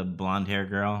the blonde hair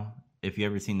girl? If you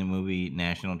ever seen the movie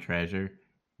National Treasure,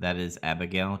 that is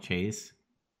Abigail Chase,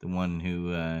 the one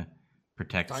who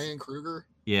protects Diane Kruger.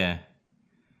 Yeah,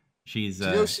 she's. Do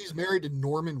you know she's married to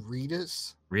Norman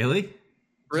Reedus? Really?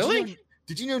 Really?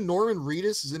 Did you know Norman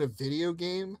Reedus is in a video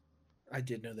game? I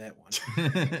did know that one.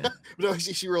 No,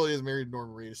 she really is married to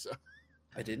Norman Reedus. So.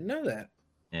 I didn't know that.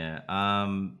 Yeah.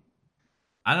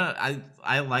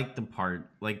 I like the part,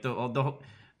 like the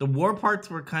war parts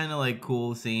were kind of like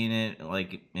cool seeing it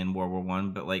like in World War I,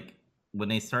 but like when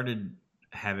they started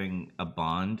having a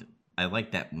bond, I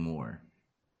liked that more.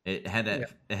 It had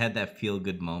that feel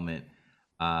good moment,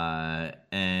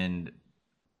 and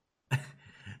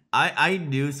I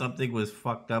knew something was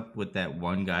fucked up with that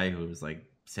one guy who was like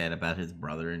sad about his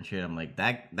brother and shit. I'm like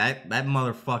that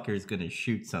motherfucker is gonna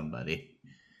shoot somebody.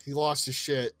 He lost his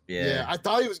shit. Yeah. I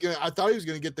thought he was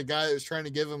gonna get the guy that was trying to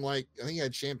give him like, I think he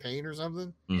had champagne or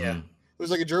something. Mm-hmm. Yeah. It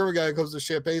was like a German guy who comes to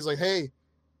champagne. He's like, hey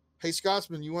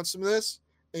Scotsman, you want some of this?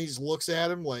 And he just looks at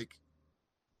him like,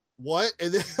 what?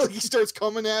 And then like, he starts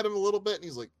coming at him a little bit, and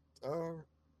he's like, oh,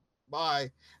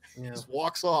 bye. Yeah. Just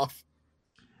walks off.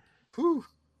 Whew.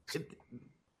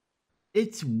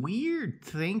 It's weird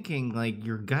thinking like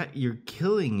you're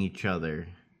killing each other,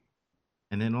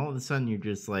 and then all of a sudden you're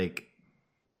just like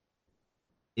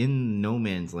in no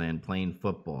man's land playing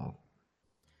football.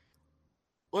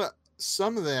 Well,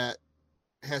 some of that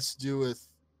has to do with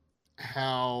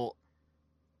how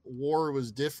war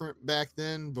was different back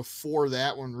then before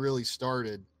that one really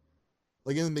started.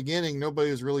 Like in the beginning,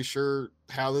 nobody was really sure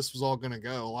how this was all going to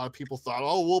go. A lot of people thought,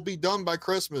 oh, we'll be done by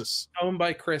Christmas. Home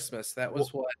by Christmas. That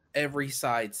was what every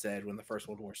side said when the First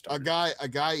World War started. A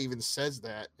guy even says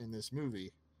that in this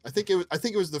movie. I think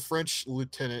it was the French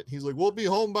lieutenant. He's like, we'll be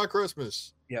home by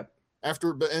Christmas. Yep.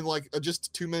 And like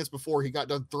just 2 minutes before he got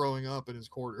done throwing up in his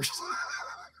quarters.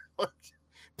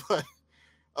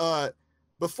 but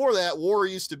before that, war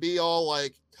used to be all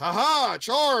like, haha,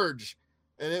 charge.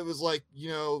 And it was like,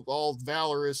 all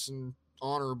valorous and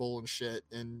honorable and shit.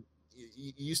 And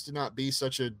it used to not be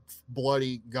such a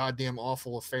bloody, goddamn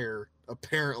awful affair.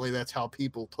 Apparently that's how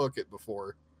people took it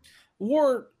before.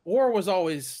 war was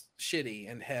always shitty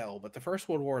and hell, but the First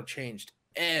World War changed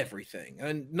everything,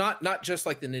 and not just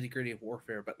like the nitty gritty of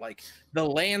warfare, but like the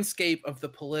landscape of the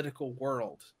political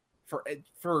world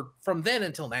for from then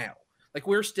until now. Like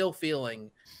we're still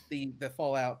feeling the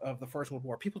fallout of the First World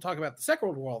War. People talk about the Second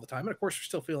World War all the time, and of course we're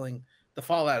still feeling the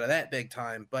fallout of that big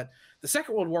time. But the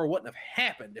Second World War wouldn't have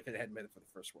happened if it hadn't been for the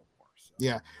First World War. So.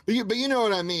 Yeah, but you know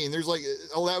what I mean. There's like,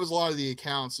 oh, that was a lot of the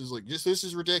accounts. Is like, just this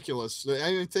is ridiculous.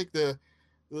 I even think the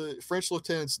French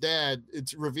lieutenant's dad,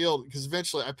 it's revealed because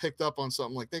eventually I picked up on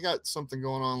something like they got something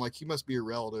going on. Like he must be a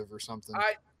relative or something.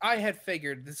 I had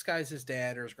figured this guy's his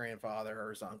dad or his grandfather or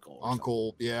his uncle.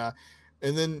 Uncle, yeah,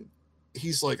 and then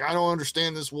he's like, I don't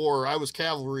understand this war. I was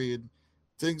cavalry and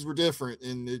things were different,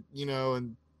 and it, you know,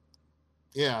 and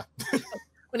yeah.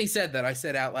 When he said that, I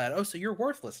said out loud, "Oh, so you're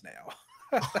worthless now."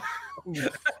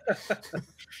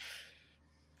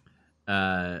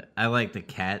 I like the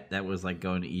cat that was like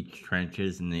going to each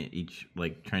trenches, and each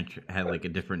like trench had like a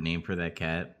different name for that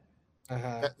cat.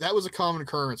 That was a common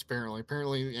occurrence.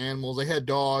 Apparently, animals, they had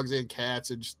dogs, they had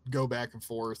cats, and just go back and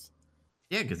forth.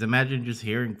 Yeah, because imagine just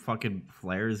hearing fucking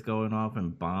flares going off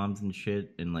and bombs and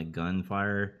shit and like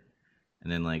gunfire, and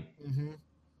then like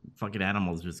fucking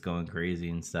animals just going crazy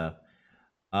and stuff.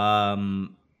 I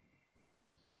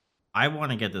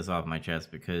want to get this off my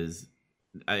chest because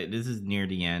this is near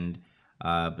the end,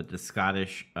 but the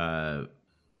Scottish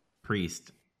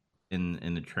priest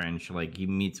in the trench, like he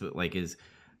meets with like his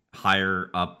higher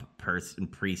up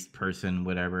priest person,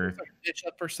 whatever, like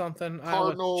bishop or something,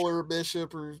 cardinal or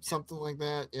bishop or something like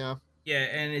that. Yeah,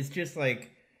 and it's just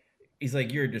like he's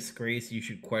like, you're a disgrace. You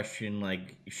should question,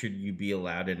 like, should you be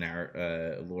allowed in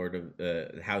our Lord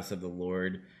of house of the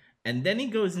Lord? And then he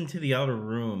goes into the outer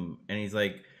room and he's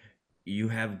like, you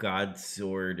have God's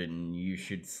sword and you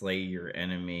should slay your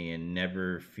enemy and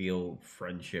never feel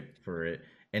friendship for it.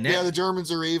 And yeah, the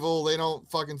Germans are evil. They don't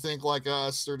fucking think like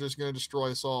us. They're just going to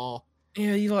destroy us all.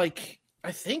 Yeah,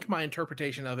 I think my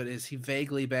interpretation of it is he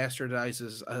vaguely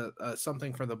bastardizes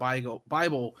something from the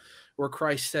Bible where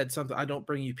Christ said something, I don't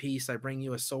bring you peace, I bring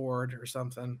you a sword or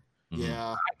something.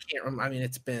 Yeah. I can't remember. I mean,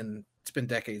 it's been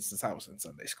decades since I was in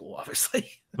Sunday school, obviously.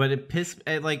 But it pissed,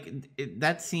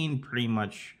 that scene pretty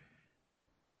much,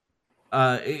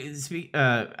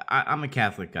 I'm a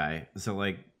Catholic guy, so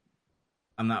like,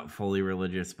 I'm not fully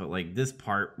religious, but like this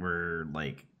part where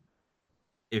like,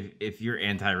 if you're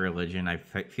anti-religion, I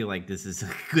feel like this is a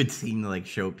good scene to like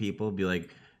show people, be like,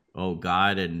 oh,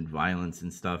 God and violence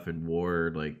and stuff and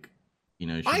war, like, you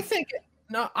know. I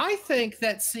think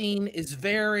that scene is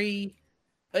very,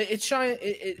 it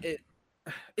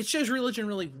shows religion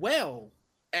really well,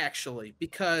 actually,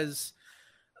 because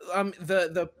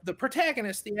the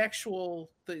protagonist, the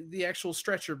actual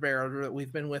stretcher bearer that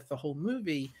we've been with the whole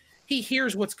movie, he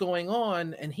hears what's going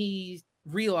on and he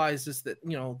realizes that,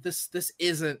 you know, this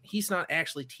isn't, he's not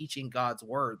actually teaching God's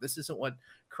word. This isn't what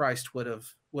Christ would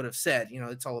have said. You know,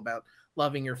 it's all about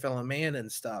loving your fellow man and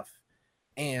stuff.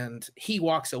 And he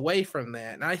walks away from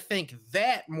that. And I think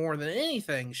that more than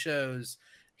anything shows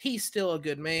he's still a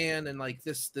good man, and like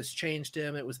this changed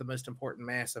him. It was the most important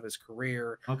mass of his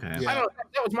career. Okay. Yeah.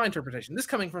 That was my interpretation. This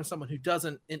coming from someone who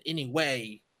doesn't in any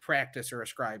way practice or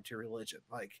ascribe to religion.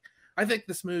 Like, I think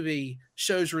this movie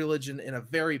shows religion in a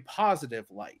very positive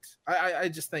light. I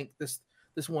just think this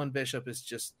one bishop is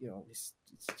just, you know, he's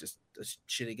just a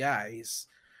shitty guy.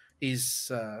 He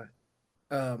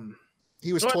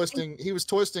was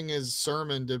twisting his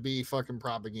sermon to be fucking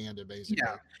propaganda, basically.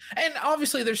 Yeah, and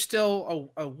obviously there's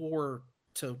still a war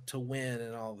to win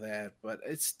and all that, but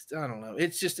it's, I don't know.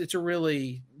 It's a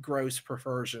really gross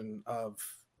perversion of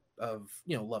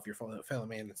you know, love your fellow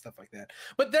man and stuff like that.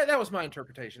 But that was my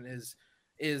interpretation.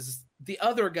 Is the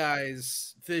other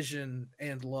guy's vision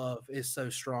and love is so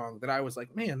strong that I was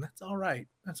like, man, that's all right.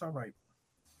 That's all right.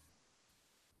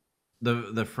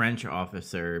 The French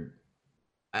officer,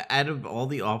 out of all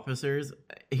the officers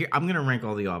here, I'm gonna rank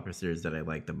all the officers that I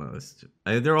like the most.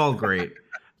 They're all great.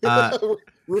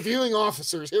 Reviewing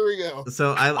officers. Here we go.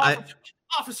 So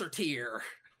officer tier.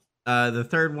 The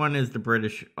third one is the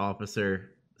British officer.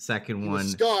 Second one,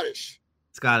 Scottish.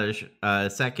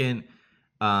 Second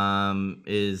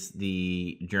is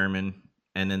the German,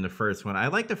 and then the first one, I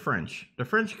like the French. The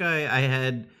French guy, I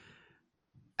had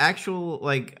actual,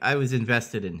 like, I was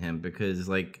invested in him because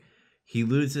like he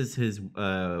loses his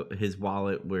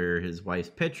wallet where his wife's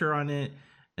picture on it,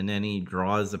 and then he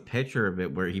draws a picture of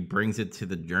it where he brings it to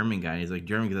the German guy. He's like,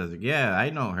 German guy's like, yeah, I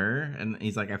know her, and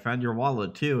he's like, I found your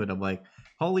wallet too, and I'm like,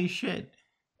 holy shit.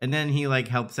 And then he like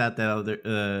helps out that other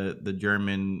the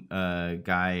German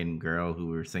guy and girl who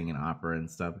were singing opera and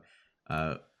stuff.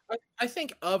 I I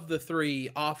think of the three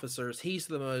officers, he's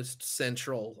the most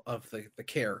central of the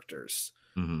characters.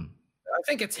 Mm-hmm. I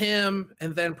think it's him,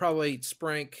 and then probably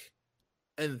Sprink,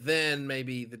 and then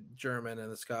maybe the German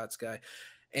and the Scots guy,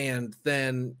 and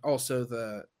then also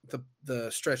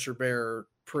the stretcher bearer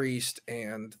priest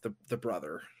and the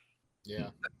brother. Yeah,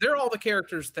 They're all the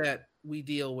characters that we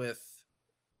deal with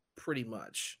pretty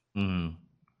much. Mm-hmm.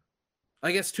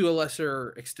 I guess to a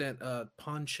lesser extent,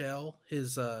 Ponchel,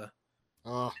 his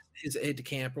aide de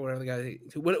camp or whatever the guy,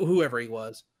 whoever he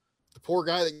was. the poor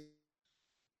guy that.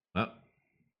 Oh.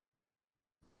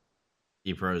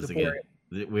 He froze again.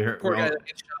 We heard. Poor guy that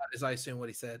gets shot, is I assume what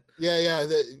he said. Yeah.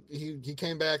 He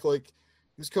came back like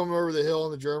he was coming over the hill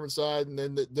on the German side, and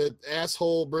then the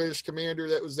asshole British commander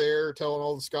that was there telling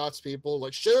all the Scots people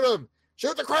like, shoot him,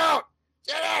 shoot the crowd,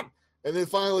 get him. And then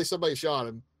finally somebody shot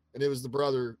him, and it was the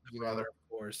brother. Of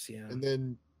course, yeah. And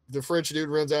then the French dude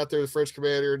runs out there, the French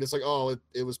commander, and it's like, oh,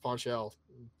 it was Ponchel.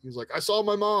 He was like, I saw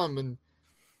my mom, and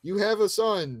you have a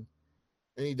son,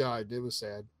 and he died. It was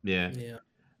sad. Yeah. Yeah.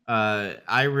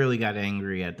 I really got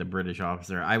angry at the British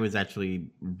officer. I was actually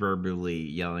verbally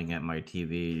yelling at my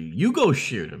TV, "You go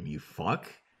shoot him, you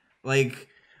fuck!" Like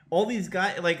all these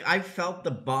guys. Like I felt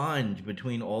the bond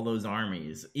between all those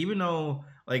armies, even though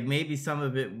like maybe some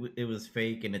of it was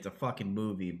fake and it's a fucking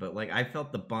movie. But like I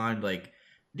felt the bond. Like,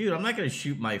 dude, I'm not gonna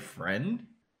shoot my friend.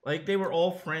 Like they were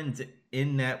all friends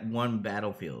in that one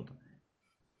battlefield,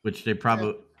 which they're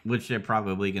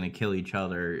probably going to kill each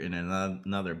other in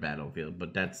another battlefield,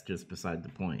 but that's just beside the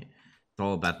point. It's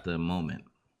all about the moment.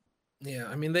 Yeah,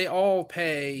 I mean, they all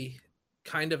pay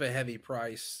kind of a heavy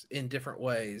price in different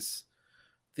ways.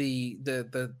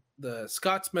 The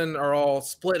Scotsmen are all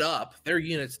split up; their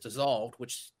units dissolved,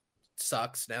 which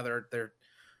sucks. Now they're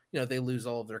they lose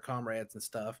all of their comrades and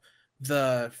stuff.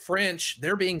 The French,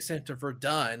 they're being sent to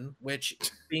Verdun, which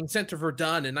being sent to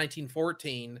Verdun in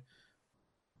 1914.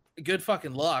 Good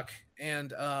fucking luck.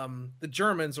 And the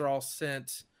Germans are all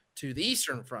sent to the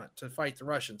Eastern Front to fight the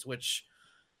Russians, which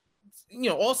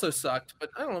also sucked. But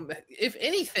I don't know. If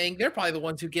anything, they're probably the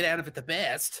ones who get out of it the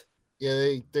best.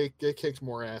 Yeah, they kicked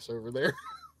more ass over there.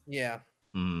 Yeah.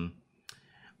 Mm-hmm.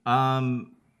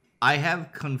 I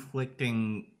have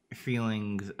conflicting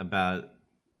feelings about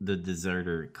the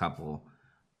deserter couple.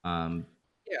 Yeah.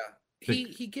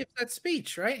 He gives that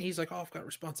speech, right? He's like, "Oh, I've got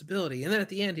responsibility," and then at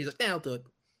the end, he's like, "I'll do it."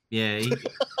 Yeah,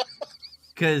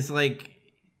 because like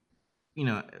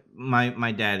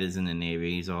my dad is in the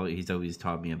Navy. He's always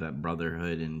taught me about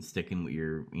brotherhood and sticking with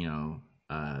your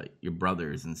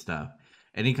brothers and stuff.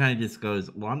 And he kind of just goes,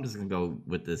 "Well, I'm just gonna go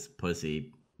with this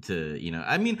pussy to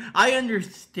I mean, I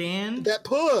understand that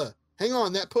puh. Hang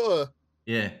on, that puh.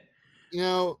 Yeah.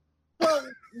 Well,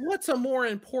 what's a more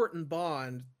important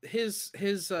bond?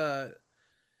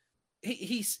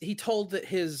 He told that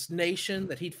his nation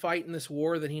that he'd fight in this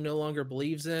war that he no longer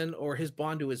believes in, or his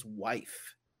bond to his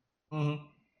wife. Mm-hmm.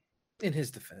 In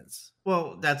his defense.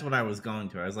 Well, that's what I was going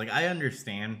to. I was like, I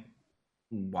understand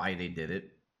why they did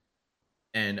it,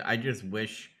 and I just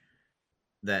wish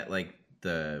that like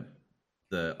the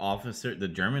officer, the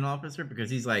German officer, because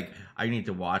he's like, I need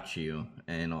to watch you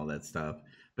and all that stuff,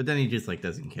 but then he just like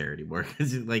doesn't care anymore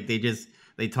because like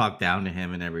they talk down to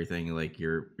him and everything. Like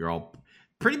you're all.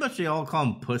 Pretty much they all call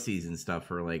them pussies and stuff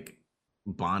for like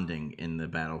bonding in the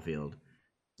battlefield.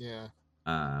 Yeah.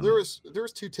 There was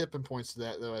two tipping points to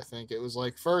that though. I think it was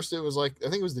like first it was like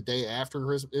I think it was the day after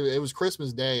Christmas. It was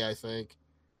Christmas Day, I think,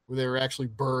 where they were actually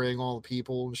burying all the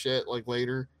people and shit like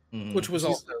later, which was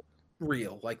also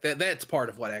real. Like that's part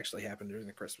of what actually happened during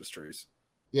the Christmas trees.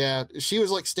 Yeah, she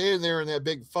was like standing there in that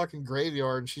big fucking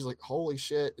graveyard, and she's like, "Holy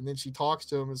shit!" And then she talks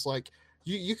to him. It's like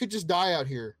you could just die out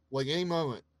here like any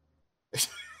moment.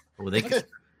 Well, they could.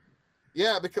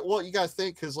 Yeah, because you gotta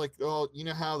think because like you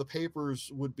know how the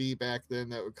papers would be back then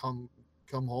that would come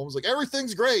home. It's like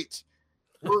everything's great,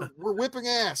 we're whipping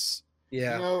ass.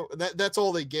 Yeah, that's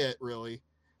all they get really.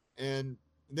 And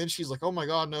then she's like, "Oh my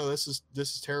god, no, this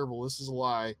is terrible. This is a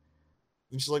lie."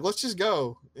 And she's like, "Let's just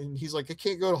go." And he's like, "I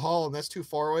can't go to Holland. That's too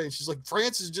far away." And she's like,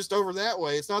 "France is just over that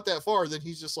way. It's not that far." Then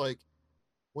he's just like,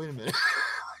 "Wait a minute."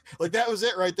 Like that was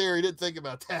it right there. He didn't think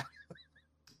about that.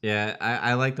 Yeah,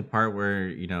 I like the part where,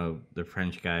 the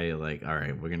French guy, like, all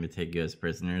right, we're going to take you as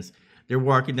prisoners. They're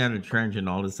walking down the trench and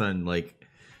all of a sudden, like,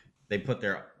 they put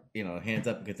their, hands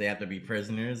up because they have to be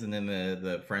prisoners. And then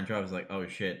the French officer's like, oh,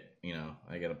 shit,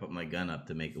 I got to put my gun up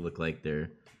to make it look like they're,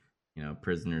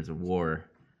 prisoners of war.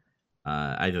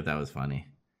 I thought that was funny.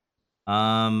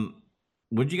 What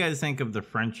did you guys think of the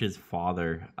French's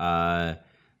father?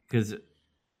 Because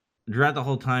throughout the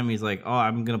whole time, he's like, "Oh,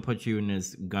 I'm gonna put you in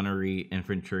this gunnery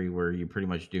infantry where you pretty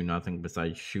much do nothing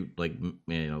besides shoot like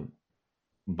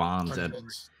bombs at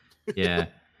Friends. yeah.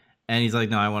 And he's like,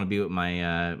 no, I want to be with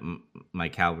my my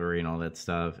cavalry and all that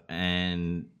stuff.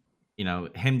 And you know,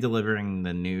 him delivering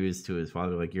the news to his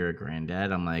father, like, you're a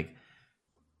granddad. I'm like,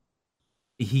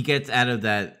 he gets out of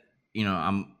that. You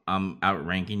know, I'm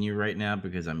outranking you right now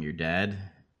because I'm your dad.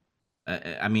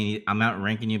 I mean, I'm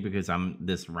outranking you because I'm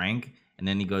this rank, and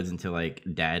then he goes into like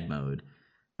dad mode.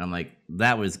 And I'm like,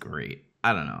 that was great.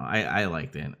 I don't know. I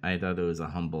liked it. I thought it was a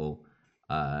humble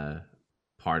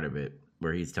part of it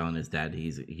where he's telling his dad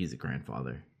he's a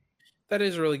grandfather. That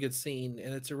is a really good scene,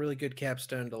 and it's a really good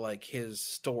capstone to like his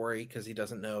story because he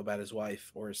doesn't know about his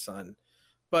wife or his son.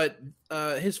 But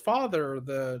his father,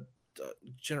 the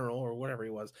general or whatever he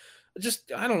was,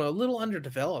 just I don't know, a little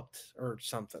underdeveloped or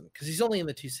something because he's only in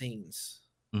the two scenes.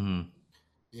 Mm-hmm.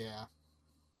 Yeah.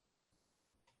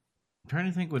 I'm trying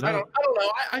to think what I else. don't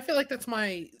know. I feel like that's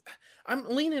I'm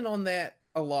leaning on that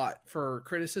a lot for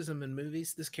criticism in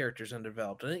movies. This character's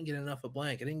undeveloped. I didn't get enough of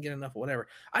blank. I didn't get enough of whatever.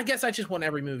 I guess I just want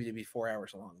every movie to be 4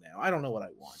 hours long now. I don't know what I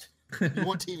want. You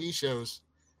want TV shows.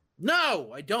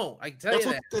 No, I don't. I tell you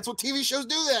that. That's what TV shows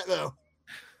do that though.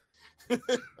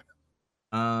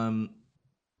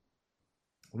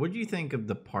 What do you think of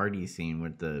the party scene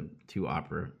with the two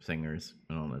opera singers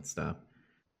and all that stuff?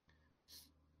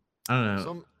 I don't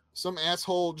know. Some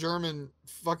asshole German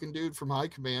fucking dude from High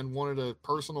Command wanted a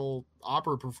personal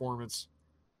opera performance.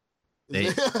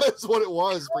 That's what it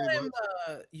was, pretty much.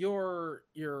 Your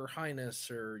Highness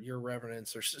or Your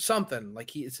Reverence or something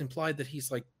like it's implied that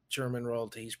he's like German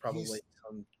royalty. He's probably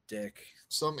some dick.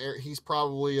 He's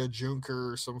probably a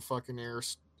junker, some fucking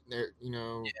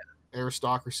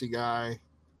aristocracy guy.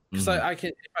 Because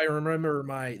if I remember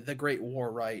the Great War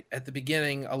right, at the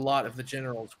beginning, a lot of the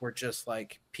generals were just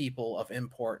like people of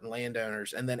import and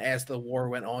landowners. And then as the war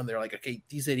went on, they're like, okay,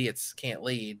 these idiots can't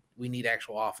lead. We need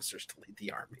actual officers to lead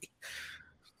the army.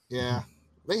 Yeah.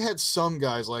 They had some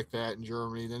guys like that in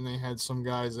Germany. Then they had some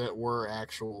guys that were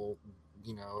actual,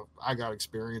 I got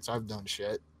experience. I've done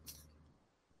shit.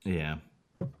 Yeah.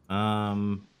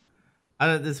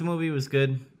 This movie was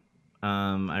good.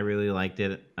 I really liked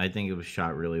it. I think it was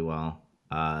shot really well.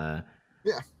 Yeah.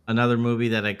 Another movie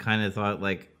that I kind of thought,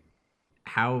 like,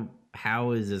 how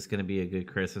is this going to be a good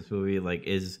Christmas movie? Like,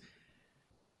 is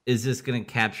this going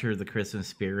to capture the Christmas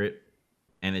spirit?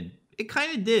 And it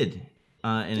kind of did.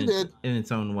 In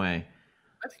its own way.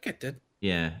 I think it did.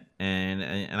 Yeah,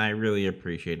 and I really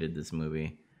appreciated this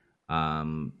movie.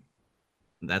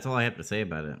 That's all I have to say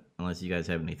about it. Unless you guys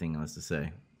have anything else to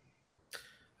say.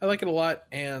 I like it a lot,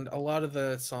 and a lot of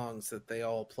the songs that they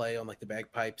all play on like the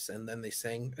bagpipes and then they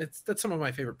sing. That's some of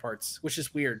my favorite parts, which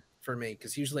is weird for me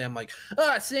because usually I'm like,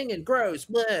 singing gross,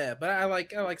 bleh. But I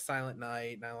like Silent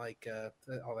Night and I like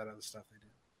all that other stuff they do.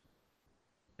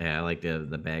 Yeah, I like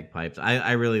the bagpipes.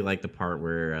 I really like the part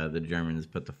where the Germans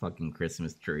put the fucking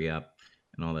Christmas tree up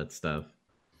and all that stuff.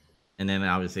 And then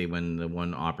obviously when the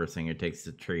one opera singer takes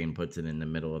the tree and puts it in the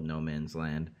middle of no man's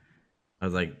land, I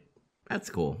was like,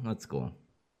 that's cool. That's cool.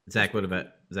 Zach, what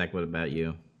about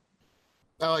you?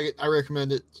 I like it. I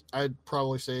recommend it. I'd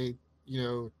probably say,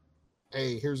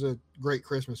 hey, here's a great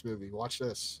Christmas movie. Watch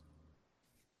this.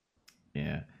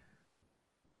 Yeah.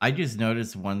 I just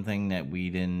noticed one thing that we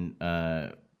didn't,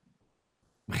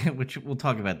 which we'll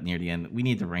talk about near the end. We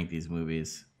need to rank these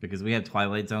movies because we have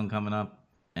Twilight Zone coming up,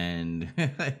 and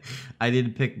I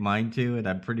didn't pick mine too, and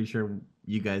I'm pretty sure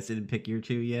you guys didn't pick your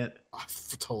two yet. I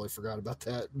totally forgot about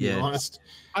that. To be honest,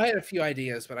 I had a few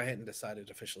ideas, but I hadn't decided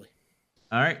officially.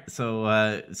 All right,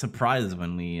 so surprise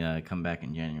when we come back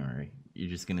in January. You're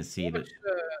just gonna see it.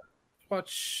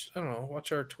 Watch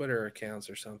our Twitter accounts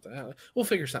or something. We'll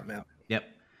figure something out. Yep.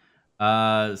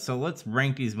 So let's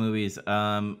rank these movies.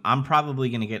 I'm probably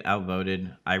gonna get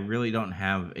outvoted. I really don't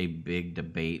have a big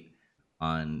debate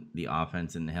on the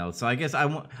offense and the hell. So I guess I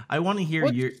want to hear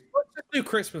your. Let's do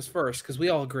Christmas first because we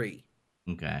all agree.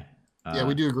 Okay. Yeah,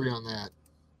 we do agree on that.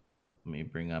 Let me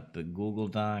bring up the Google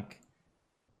Doc.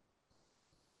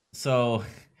 So,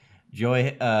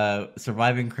 Joy,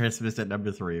 Surviving Christmas at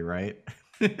number 3, right?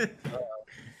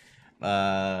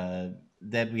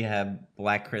 Then we have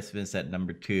Black Christmas at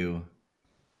number 2,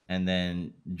 and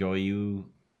then Joyeux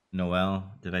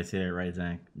Noel. Did I say that right,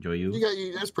 Zach? Joyeux.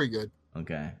 That's pretty good.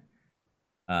 Okay.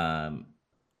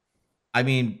 I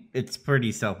mean, it's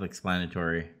pretty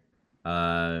self-explanatory.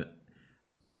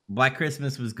 Black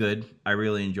Christmas was good. I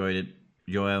really enjoyed it.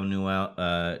 Joyeux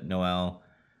Noel,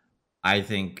 I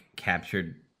think,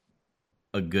 captured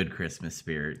a good Christmas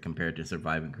spirit compared to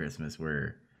Surviving Christmas,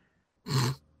 where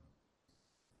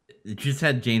it just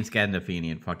had James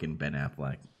Gandolfini and fucking Ben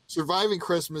Affleck. Surviving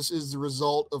Christmas is the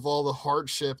result of all the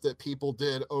hardship that people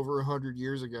did over 100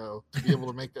 years ago to be able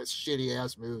to make that shitty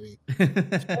ass movie.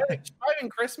 Surviving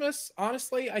Christmas,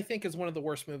 honestly, I think is one of the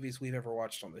worst movies we've ever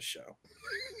watched on this show.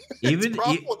 Even it's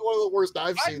probably one of the worst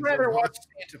I've seen. I'd rather watch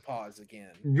Santa Paws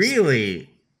again. Really?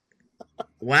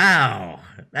 Wow,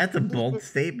 that's a bold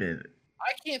statement.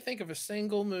 I can't think of a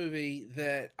single movie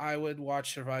that I would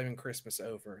watch Surviving Christmas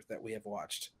over that we have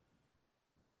watched.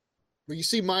 Well, you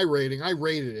see my rating. I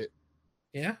rated it.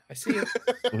 Yeah, I see it.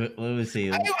 Let me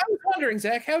see. I was wondering,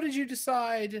 Zach, how did you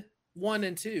decide 1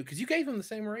 and 2? Because you gave them the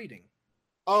same rating.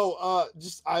 Oh,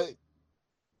 I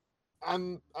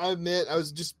admit I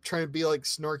was just trying to be like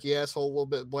snarky asshole a little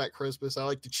bit. Black Christmas. I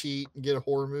like to cheat and get a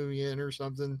horror movie in or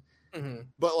something. Mm-hmm.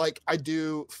 But like, I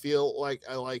do feel like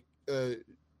I like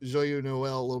Joyeux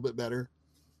Noel a little bit better.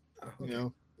 Oh, okay. You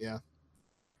know, yeah.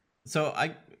 So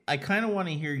I kind of want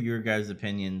to hear your guys'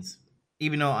 opinions,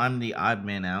 even though I'm the odd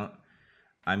man out.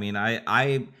 I mean,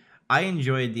 I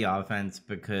enjoyed The Offense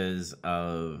because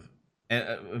of.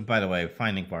 By the way,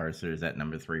 Finding Forrester is at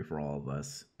number 3 for all of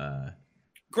us.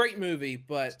 Great movie,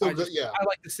 but I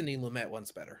like the Sidney Lumet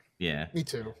ones better. Yeah, me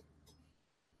too.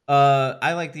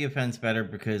 I like The Offense better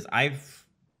because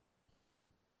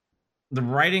the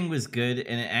writing was good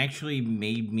and it actually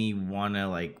made me want to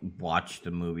like watch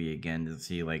the movie again to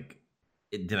see like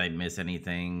did I miss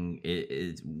anything?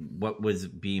 Is what was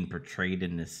being portrayed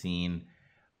in the scene?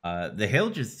 The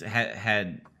Hill just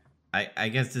had I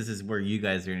guess this is where you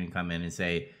guys are going to come in and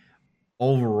say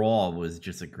overall was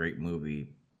just a great movie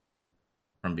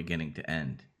from beginning to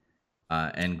end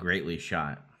and greatly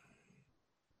shot.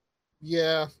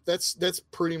 Yeah, that's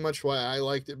pretty much why I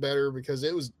liked it better because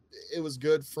it was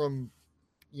good from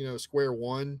square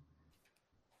one.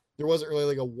 There wasn't really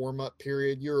like a warm-up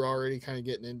period. You were already kind of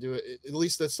getting into it. At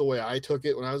least that's the way I took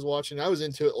it when I was watching. I was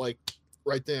into it like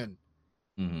right then.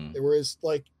 Mm-hmm. Whereas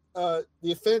like The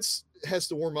Offense has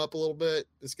to warm up a little bit.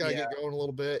 It's got to get going a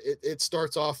little bit. It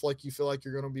starts off like you feel like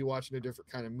you're going to be watching a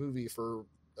different kind of movie for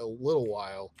a little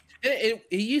while. It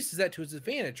uses that to its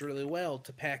advantage really well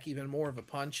to pack even more of a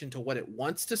punch into what it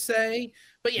wants to say.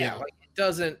 But like it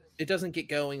doesn't get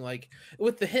going like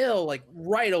with The Hill, like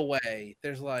right away.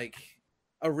 There's like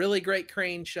a really great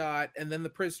crane shot, and then the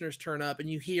prisoners turn up, and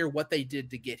you hear what they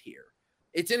did to get here.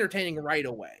 It's entertaining right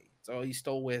away. So you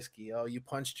stole whiskey. Oh, you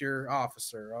punched your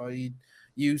officer. Oh,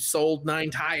 you sold 9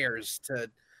 tires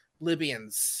to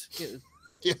Libyans.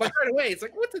 Yeah. Like right away, it's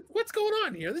like what's going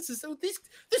on here? This is a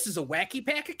wacky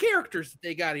pack of characters that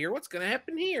they got here. What's going to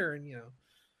happen here? And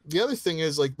the other thing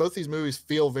is like both these movies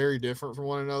feel very different from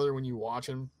one another when you watch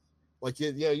them. Like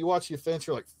you watch The Offense,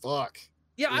 you're like fuck.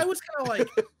 Yeah, I was kind of like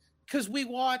because we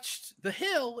watched The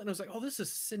Hill and it was like, oh, this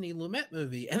is a Sidney Lumet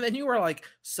movie, and then you were like,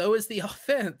 so is The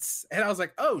Offense, and I was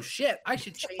like, oh shit, I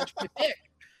should change my pick.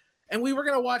 And we were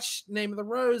gonna watch Name of the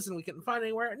Rose, and we couldn't find it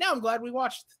anywhere. Now I'm glad we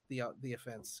watched The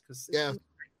Offense because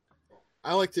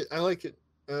I liked it.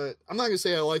 I'm not gonna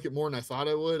say I like it more than I thought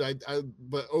I would.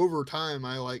 But over time,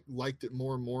 I liked it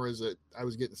more and more as I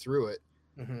was getting through it.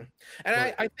 Mm-hmm.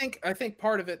 And I think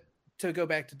part of it, to go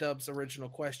back to Dub's original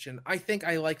question, I think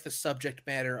I like the subject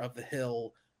matter of The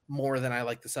Hill more than I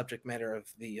like the subject matter of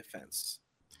The Offense.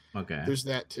 Okay, there's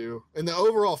that too, and the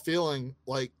overall feeling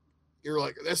like. You're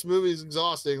like, this movie is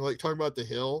exhausting. Like talking about The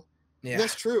Hill. Yeah,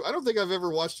 that's true. I don't think I've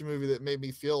ever watched a movie that made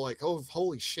me feel like, oh,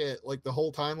 holy shit, like the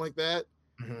whole time like that.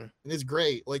 Mm-hmm. And it's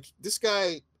great. Like this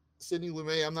guy, Sidney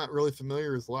Lumet, I'm not really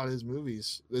familiar with a lot of his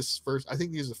movies. I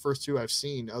think these are the first 2 I've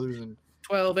seen other than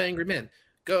 12 Angry Men.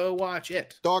 Go watch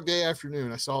it. Dog Day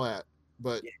Afternoon. I saw that,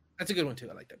 but yeah, that's a good one too.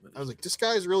 I like that movie. I was like, this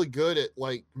guy's really good at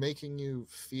like making you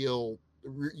feel,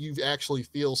 you actually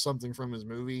feel something from his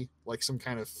movie, like some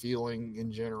kind of feeling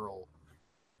in general.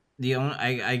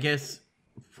 I guess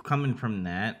coming from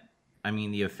that, I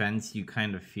mean, The Offense, you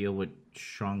kind of feel what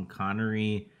Sean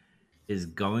Connery is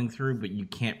going through, but you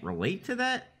can't relate to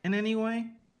that in any way.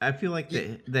 I feel like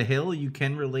the Hill, you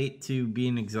can relate to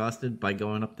being exhausted by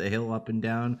going up the hill, up and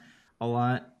down a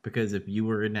lot, because if you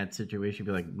were in that situation,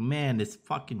 you'd be like, man, this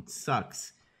fucking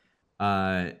sucks.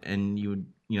 And you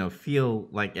would, feel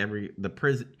like the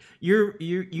prison,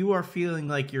 you are feeling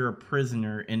like you're a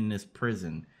prisoner in this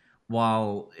prison.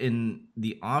 While in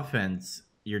The Offense,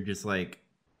 you're just like,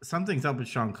 something's up with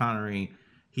Sean Connery.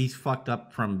 He's fucked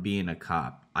up from being a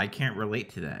cop. I can't relate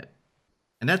to that.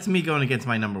 And that's me going against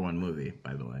my number 1 movie,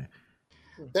 by the way.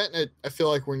 That I feel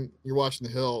like when you're watching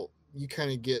The Hill, you kind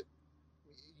of get,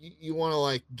 you want to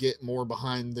like get more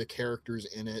behind the characters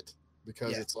in it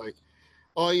because it's like,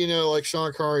 oh, like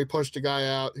Sean Connery punched a guy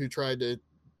out who tried to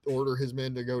order his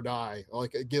men to go die,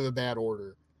 like give a bad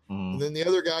order. And then the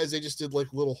other guys, they just did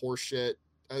like little horse shit.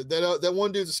 That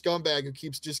one dude's a scumbag who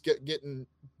keeps just getting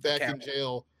back in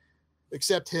jail,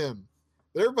 except him.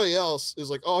 But everybody else is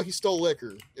like, oh, he stole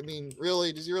liquor. I mean,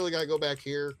 really? Does he really got to go back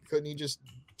here? Couldn't he just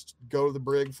go to the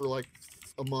brig for like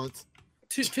a month?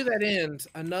 To that end,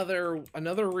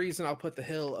 another reason I'll put The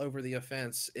Hill over The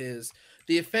Offense is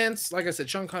The Offense, like I said,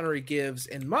 Sean Connery gives,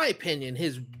 in my opinion,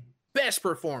 his best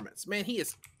performance. Man, he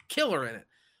is killer in it.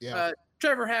 Yeah.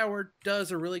 Trevor Howard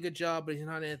does a really good job, but he's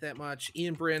not in it that much.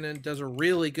 Ian Brennan does a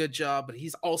really good job, but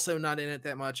he's also not in it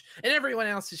that much. And everyone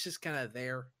else is just kind of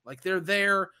there. Like, they're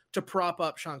there to prop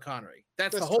up Sean Connery.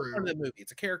 That's the whole point of the movie.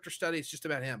 It's a character study. It's just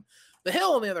about him. The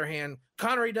Hill, on the other hand,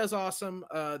 Connery does awesome.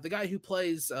 The guy who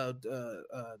plays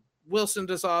Wilson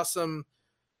does awesome.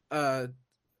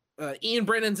 Ian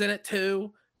Brennan's in it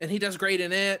too, and he does great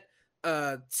in it.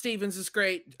 Stevens is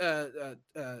great.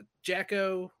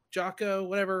 Jocko,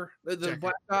 whatever, the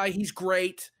black guy, he's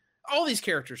great. All these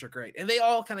characters are great, and they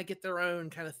all kind of get their own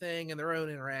kind of thing and their own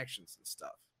interactions and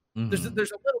stuff. Mm-hmm. There's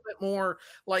a little bit more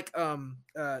like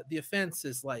The Offense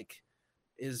is like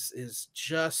is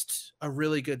just a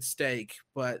really good steak,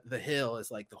 but The Hill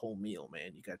is like the whole meal,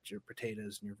 man. You got your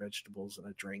potatoes and your vegetables and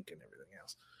a drink and everything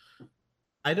else.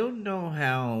 I don't know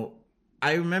how.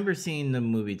 I remember seeing the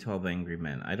movie 12 Angry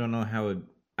Men. I don't know how it.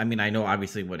 I mean, I know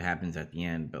obviously what happens at the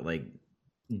end, but like,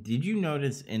 did you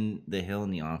notice in The Hill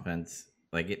and The Offense,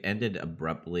 like it ended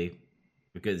abruptly?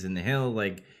 Because in The Hill,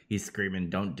 like he's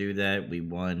screaming, "Don't do that! We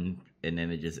won!" and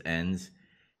then it just ends.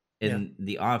 In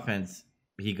The Offense,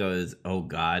 he goes, "Oh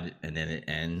God," and then it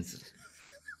ends.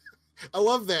 I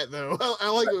love that though. I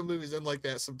like when movies end like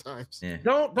that sometimes. Yeah.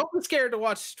 Don't be scared to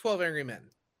watch 12 Angry Men.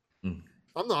 I'm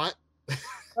not.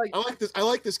 I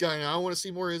like this guy now. I want to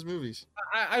see more of his movies.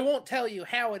 I won't tell you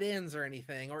how it ends or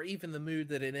anything, or even the mood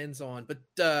that it ends on, but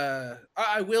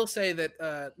I will say that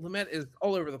Lumet is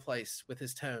all over the place with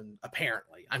his tone.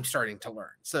 Apparently, I'm starting to learn.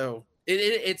 So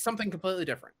it's something completely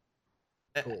different.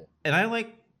 Cool. And I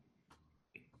like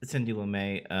Sidney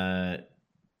Lumet,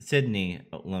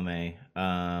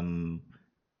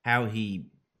 how he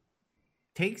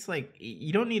takes, like,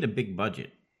 you don't need a big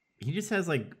budget. He just has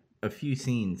like a few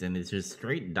scenes and it's just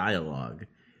straight dialogue.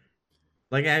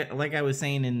 Like I was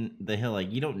saying in The Hill,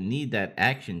 like you don't need that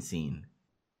action scene.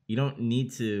 You don't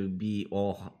need to be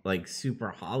all like super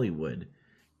Hollywood.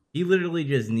 He literally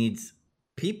just needs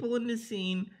people in the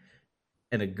scene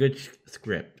and a good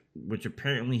script, which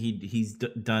apparently he's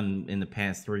done in the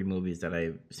past 3 movies that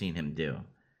I've seen him do.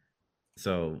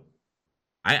 So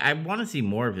I want to see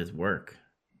more of his work.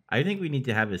 I think we need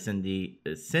to have a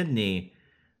Sidney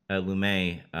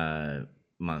Lumet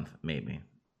month, maybe.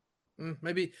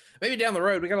 Maybe down the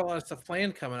road. We got a lot of stuff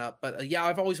planned coming up, but yeah,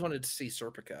 I've always wanted to see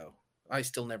Serpico. I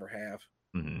still never have.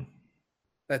 Mm-hmm.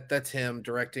 That's him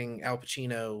directing Al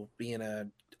Pacino being a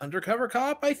undercover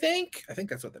cop. I think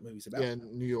that's what that movie's about. Yeah,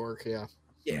 New York.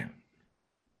 Yeah.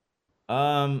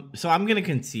 So I'm gonna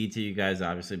concede to you guys,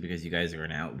 obviously, because you guys are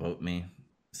gonna outvote me.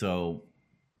 So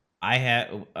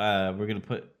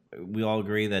we all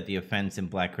agree that The Offense and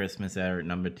Black Christmas are at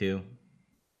number 2.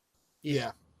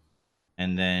 Yeah.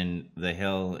 And then The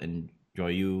Hill and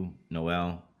Joyeux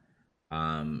Noel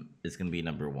is going to be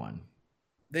number 1.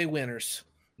 They winners.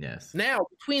 Yes. Now,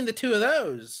 between the two of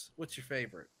those, what's your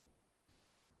favorite?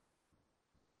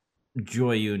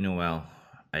 Joyeux Noel,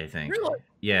 I think. Really?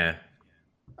 Yeah.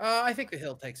 I think The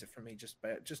Hill takes it from me just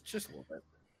a little bit.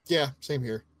 Yeah, same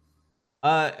here.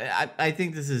 I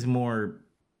think this is more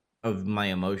of my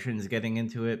emotions getting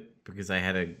into it because I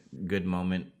had a good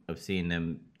moment of seeing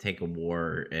them take a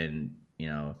war and,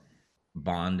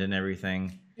 bond and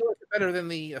everything. You like it better than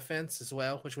The Offense as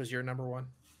well, which was your number 1?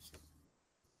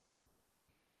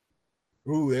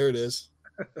 Ooh, there it is.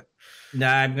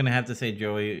 Nah, I'm gonna have to say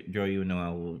Joyeux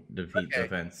Noel will defeat The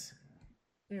Offense.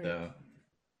 Yeah. So,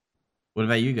 what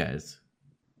about you guys?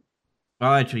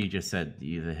 Well, actually, you just said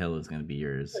The Hill is gonna be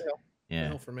yours. Yeah. The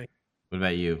Hill for me. What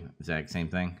about you, Zach? Same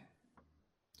thing.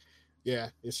 Yeah,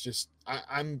 it's just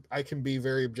I can be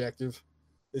very objective.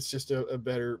 It's just a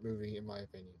better movie in my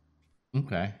opinion.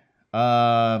 Okay.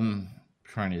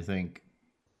 Trying to think.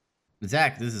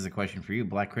 Zach, this is a question for you.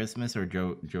 Black Christmas or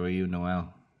Joyeux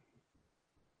Noel?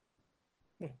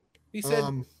 He said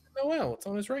Noel. It's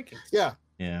on his rankings. Yeah.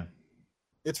 Yeah.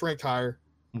 It's ranked higher.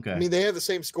 Okay. I mean, they have the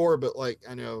same score, but like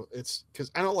I know it's because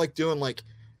I don't like doing like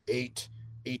 8.1,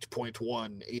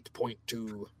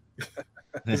 8.2.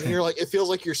 And you're like, it feels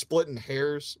like you're splitting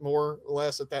hairs more or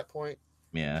less at that point.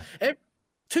 Yeah.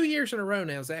 2 years in a row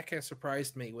now, Zach has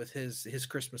surprised me with his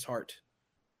Christmas heart.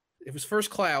 It was first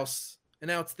Klaus, and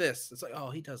now it's this. It's like,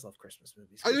 oh, he does love Christmas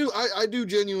movies. I do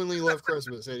genuinely love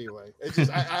Christmas anyway. It's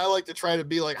just I like to try to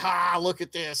be like, ha, look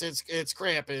at this, it's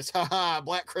Krampus, ha ha,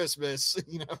 Black Christmas,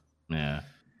 you know. Yeah.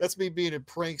 That's me being a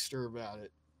prankster about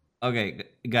it. Okay,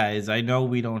 guys, I know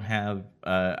we don't have.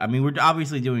 I mean, we're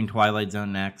obviously doing Twilight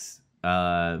Zone next.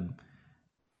 I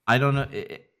don't know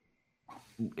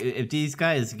if these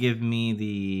guys give me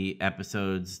the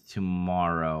episodes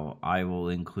tomorrow. I will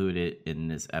include it in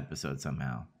this episode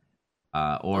somehow.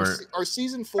 Or are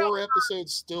season 4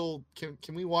 episodes still?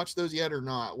 Can we watch those yet or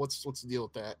not? What's the deal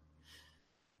with that?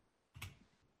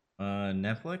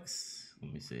 Netflix.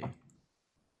 Let me see.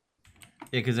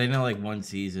 Yeah, because I know like one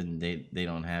season they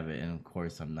don't have it, and of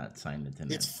course I'm not signed into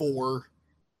Netflix. It's 4.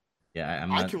 Yeah,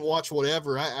 I can watch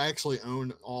whatever. I actually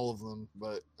own all of them,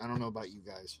 but I don't know about you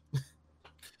guys.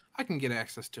 I can get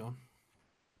access to them.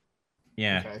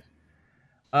 Yeah.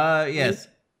 Okay. Yes.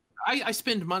 I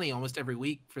spend money almost every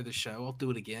week for the show. I'll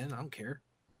do it again. I don't care.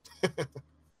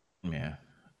 Yeah.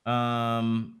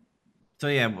 So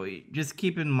yeah, just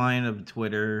keep in mind of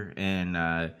Twitter,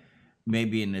 and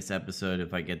maybe in this episode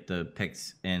if I get the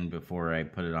pics in before I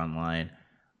put it online.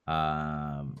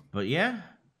 But yeah,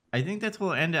 I think that's what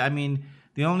we'll end it. I mean,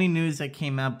 the only news that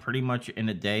came out pretty much in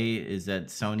a day is that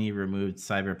Sony removed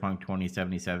Cyberpunk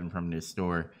 2077 from their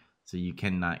store, so you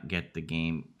cannot get the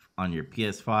game on your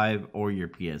PS5 or your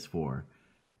PS4.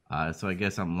 So I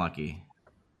guess I'm lucky.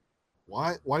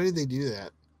 Why did they do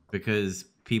that? Because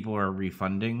people are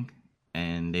refunding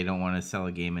and they don't want to sell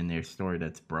a game in their store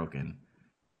that's broken.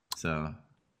 So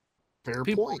fair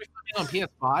people point. On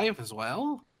PS5 as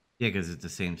well? Yeah, because it's the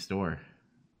same store.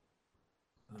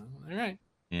 All right.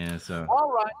 Yeah, so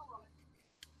all right.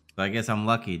 So I guess I'm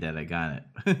lucky that I got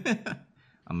it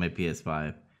on my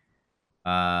PS5.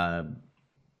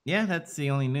 Yeah, that's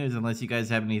the only news, unless you guys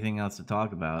have anything else to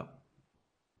talk about.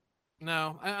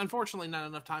 No, unfortunately, not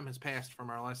enough time has passed from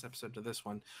our last episode to this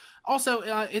one. Also,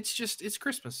 it's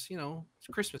Christmas. You know,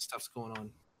 Christmas stuff's going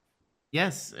on.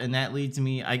 Yes, and that leads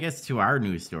me, I guess, to our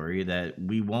news story that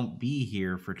we won't be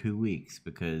here for 2 weeks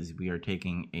because we are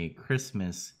taking a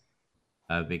Christmas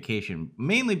vacation,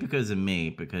 mainly because of me,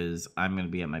 because I'm going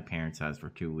to be at my parents' house for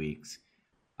 2 weeks.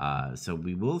 So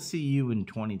we will see you in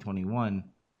 2021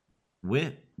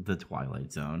 with the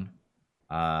Twilight Zone.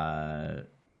 And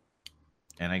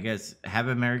I guess have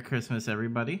a Merry Christmas,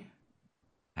 everybody.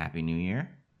 Happy New Year.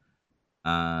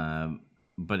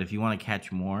 But if you want to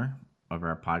catch more of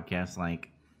our podcasts like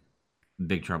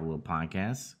Big Trouble Little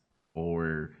Podcasts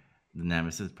or the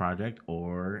Nemesis Project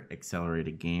or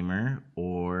Accelerated Gamer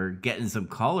or Getting Some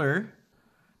Color,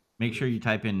 make sure you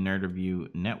type in Nerd Review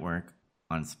Network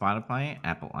on Spotify,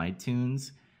 Apple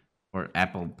iTunes, or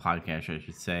Apple Podcasts, I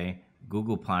should say,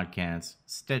 Google Podcasts,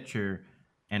 Stitcher,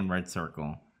 and Red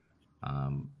Circle.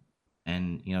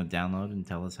 And, you know, download and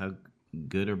tell us how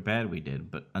good or bad we did.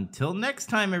 But until next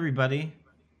time, everybody,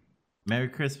 Merry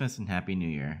Christmas and Happy New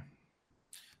Year.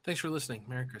 Thanks for listening.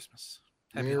 Merry Christmas.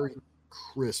 Merry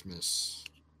Christmas,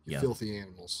 you filthy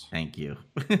animals. Thank you.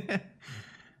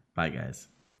 Bye, guys.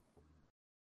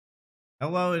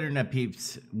 Hello, Internet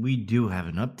peeps. We do have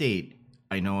an update.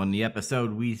 I know on the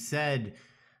episode we said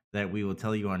that we will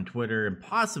tell you on Twitter and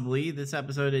possibly this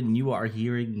episode, and you are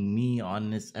hearing me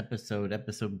on this episode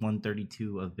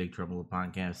 132 of Big Trouble with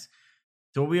Podcasts.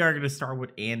 So we are going to start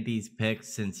with Andy's pick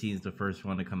since he's the first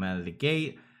one to come out of the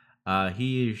gate.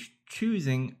 He is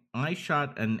choosing I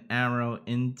Shot an Arrow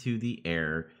into the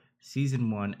Air,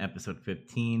 Season 1, Episode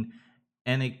 15,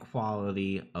 and A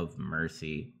Quality of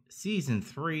Mercy, Season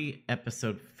 3,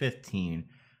 Episode 15.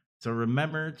 So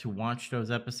remember to watch those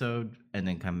episodes and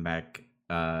then come back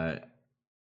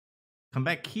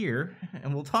here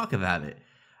and we'll talk about it.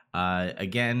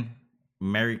 Again,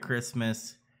 Merry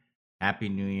Christmas, Happy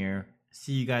New Year.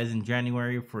 See you guys in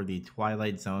January for the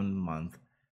Twilight Zone month.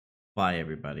 Bye,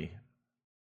 everybody.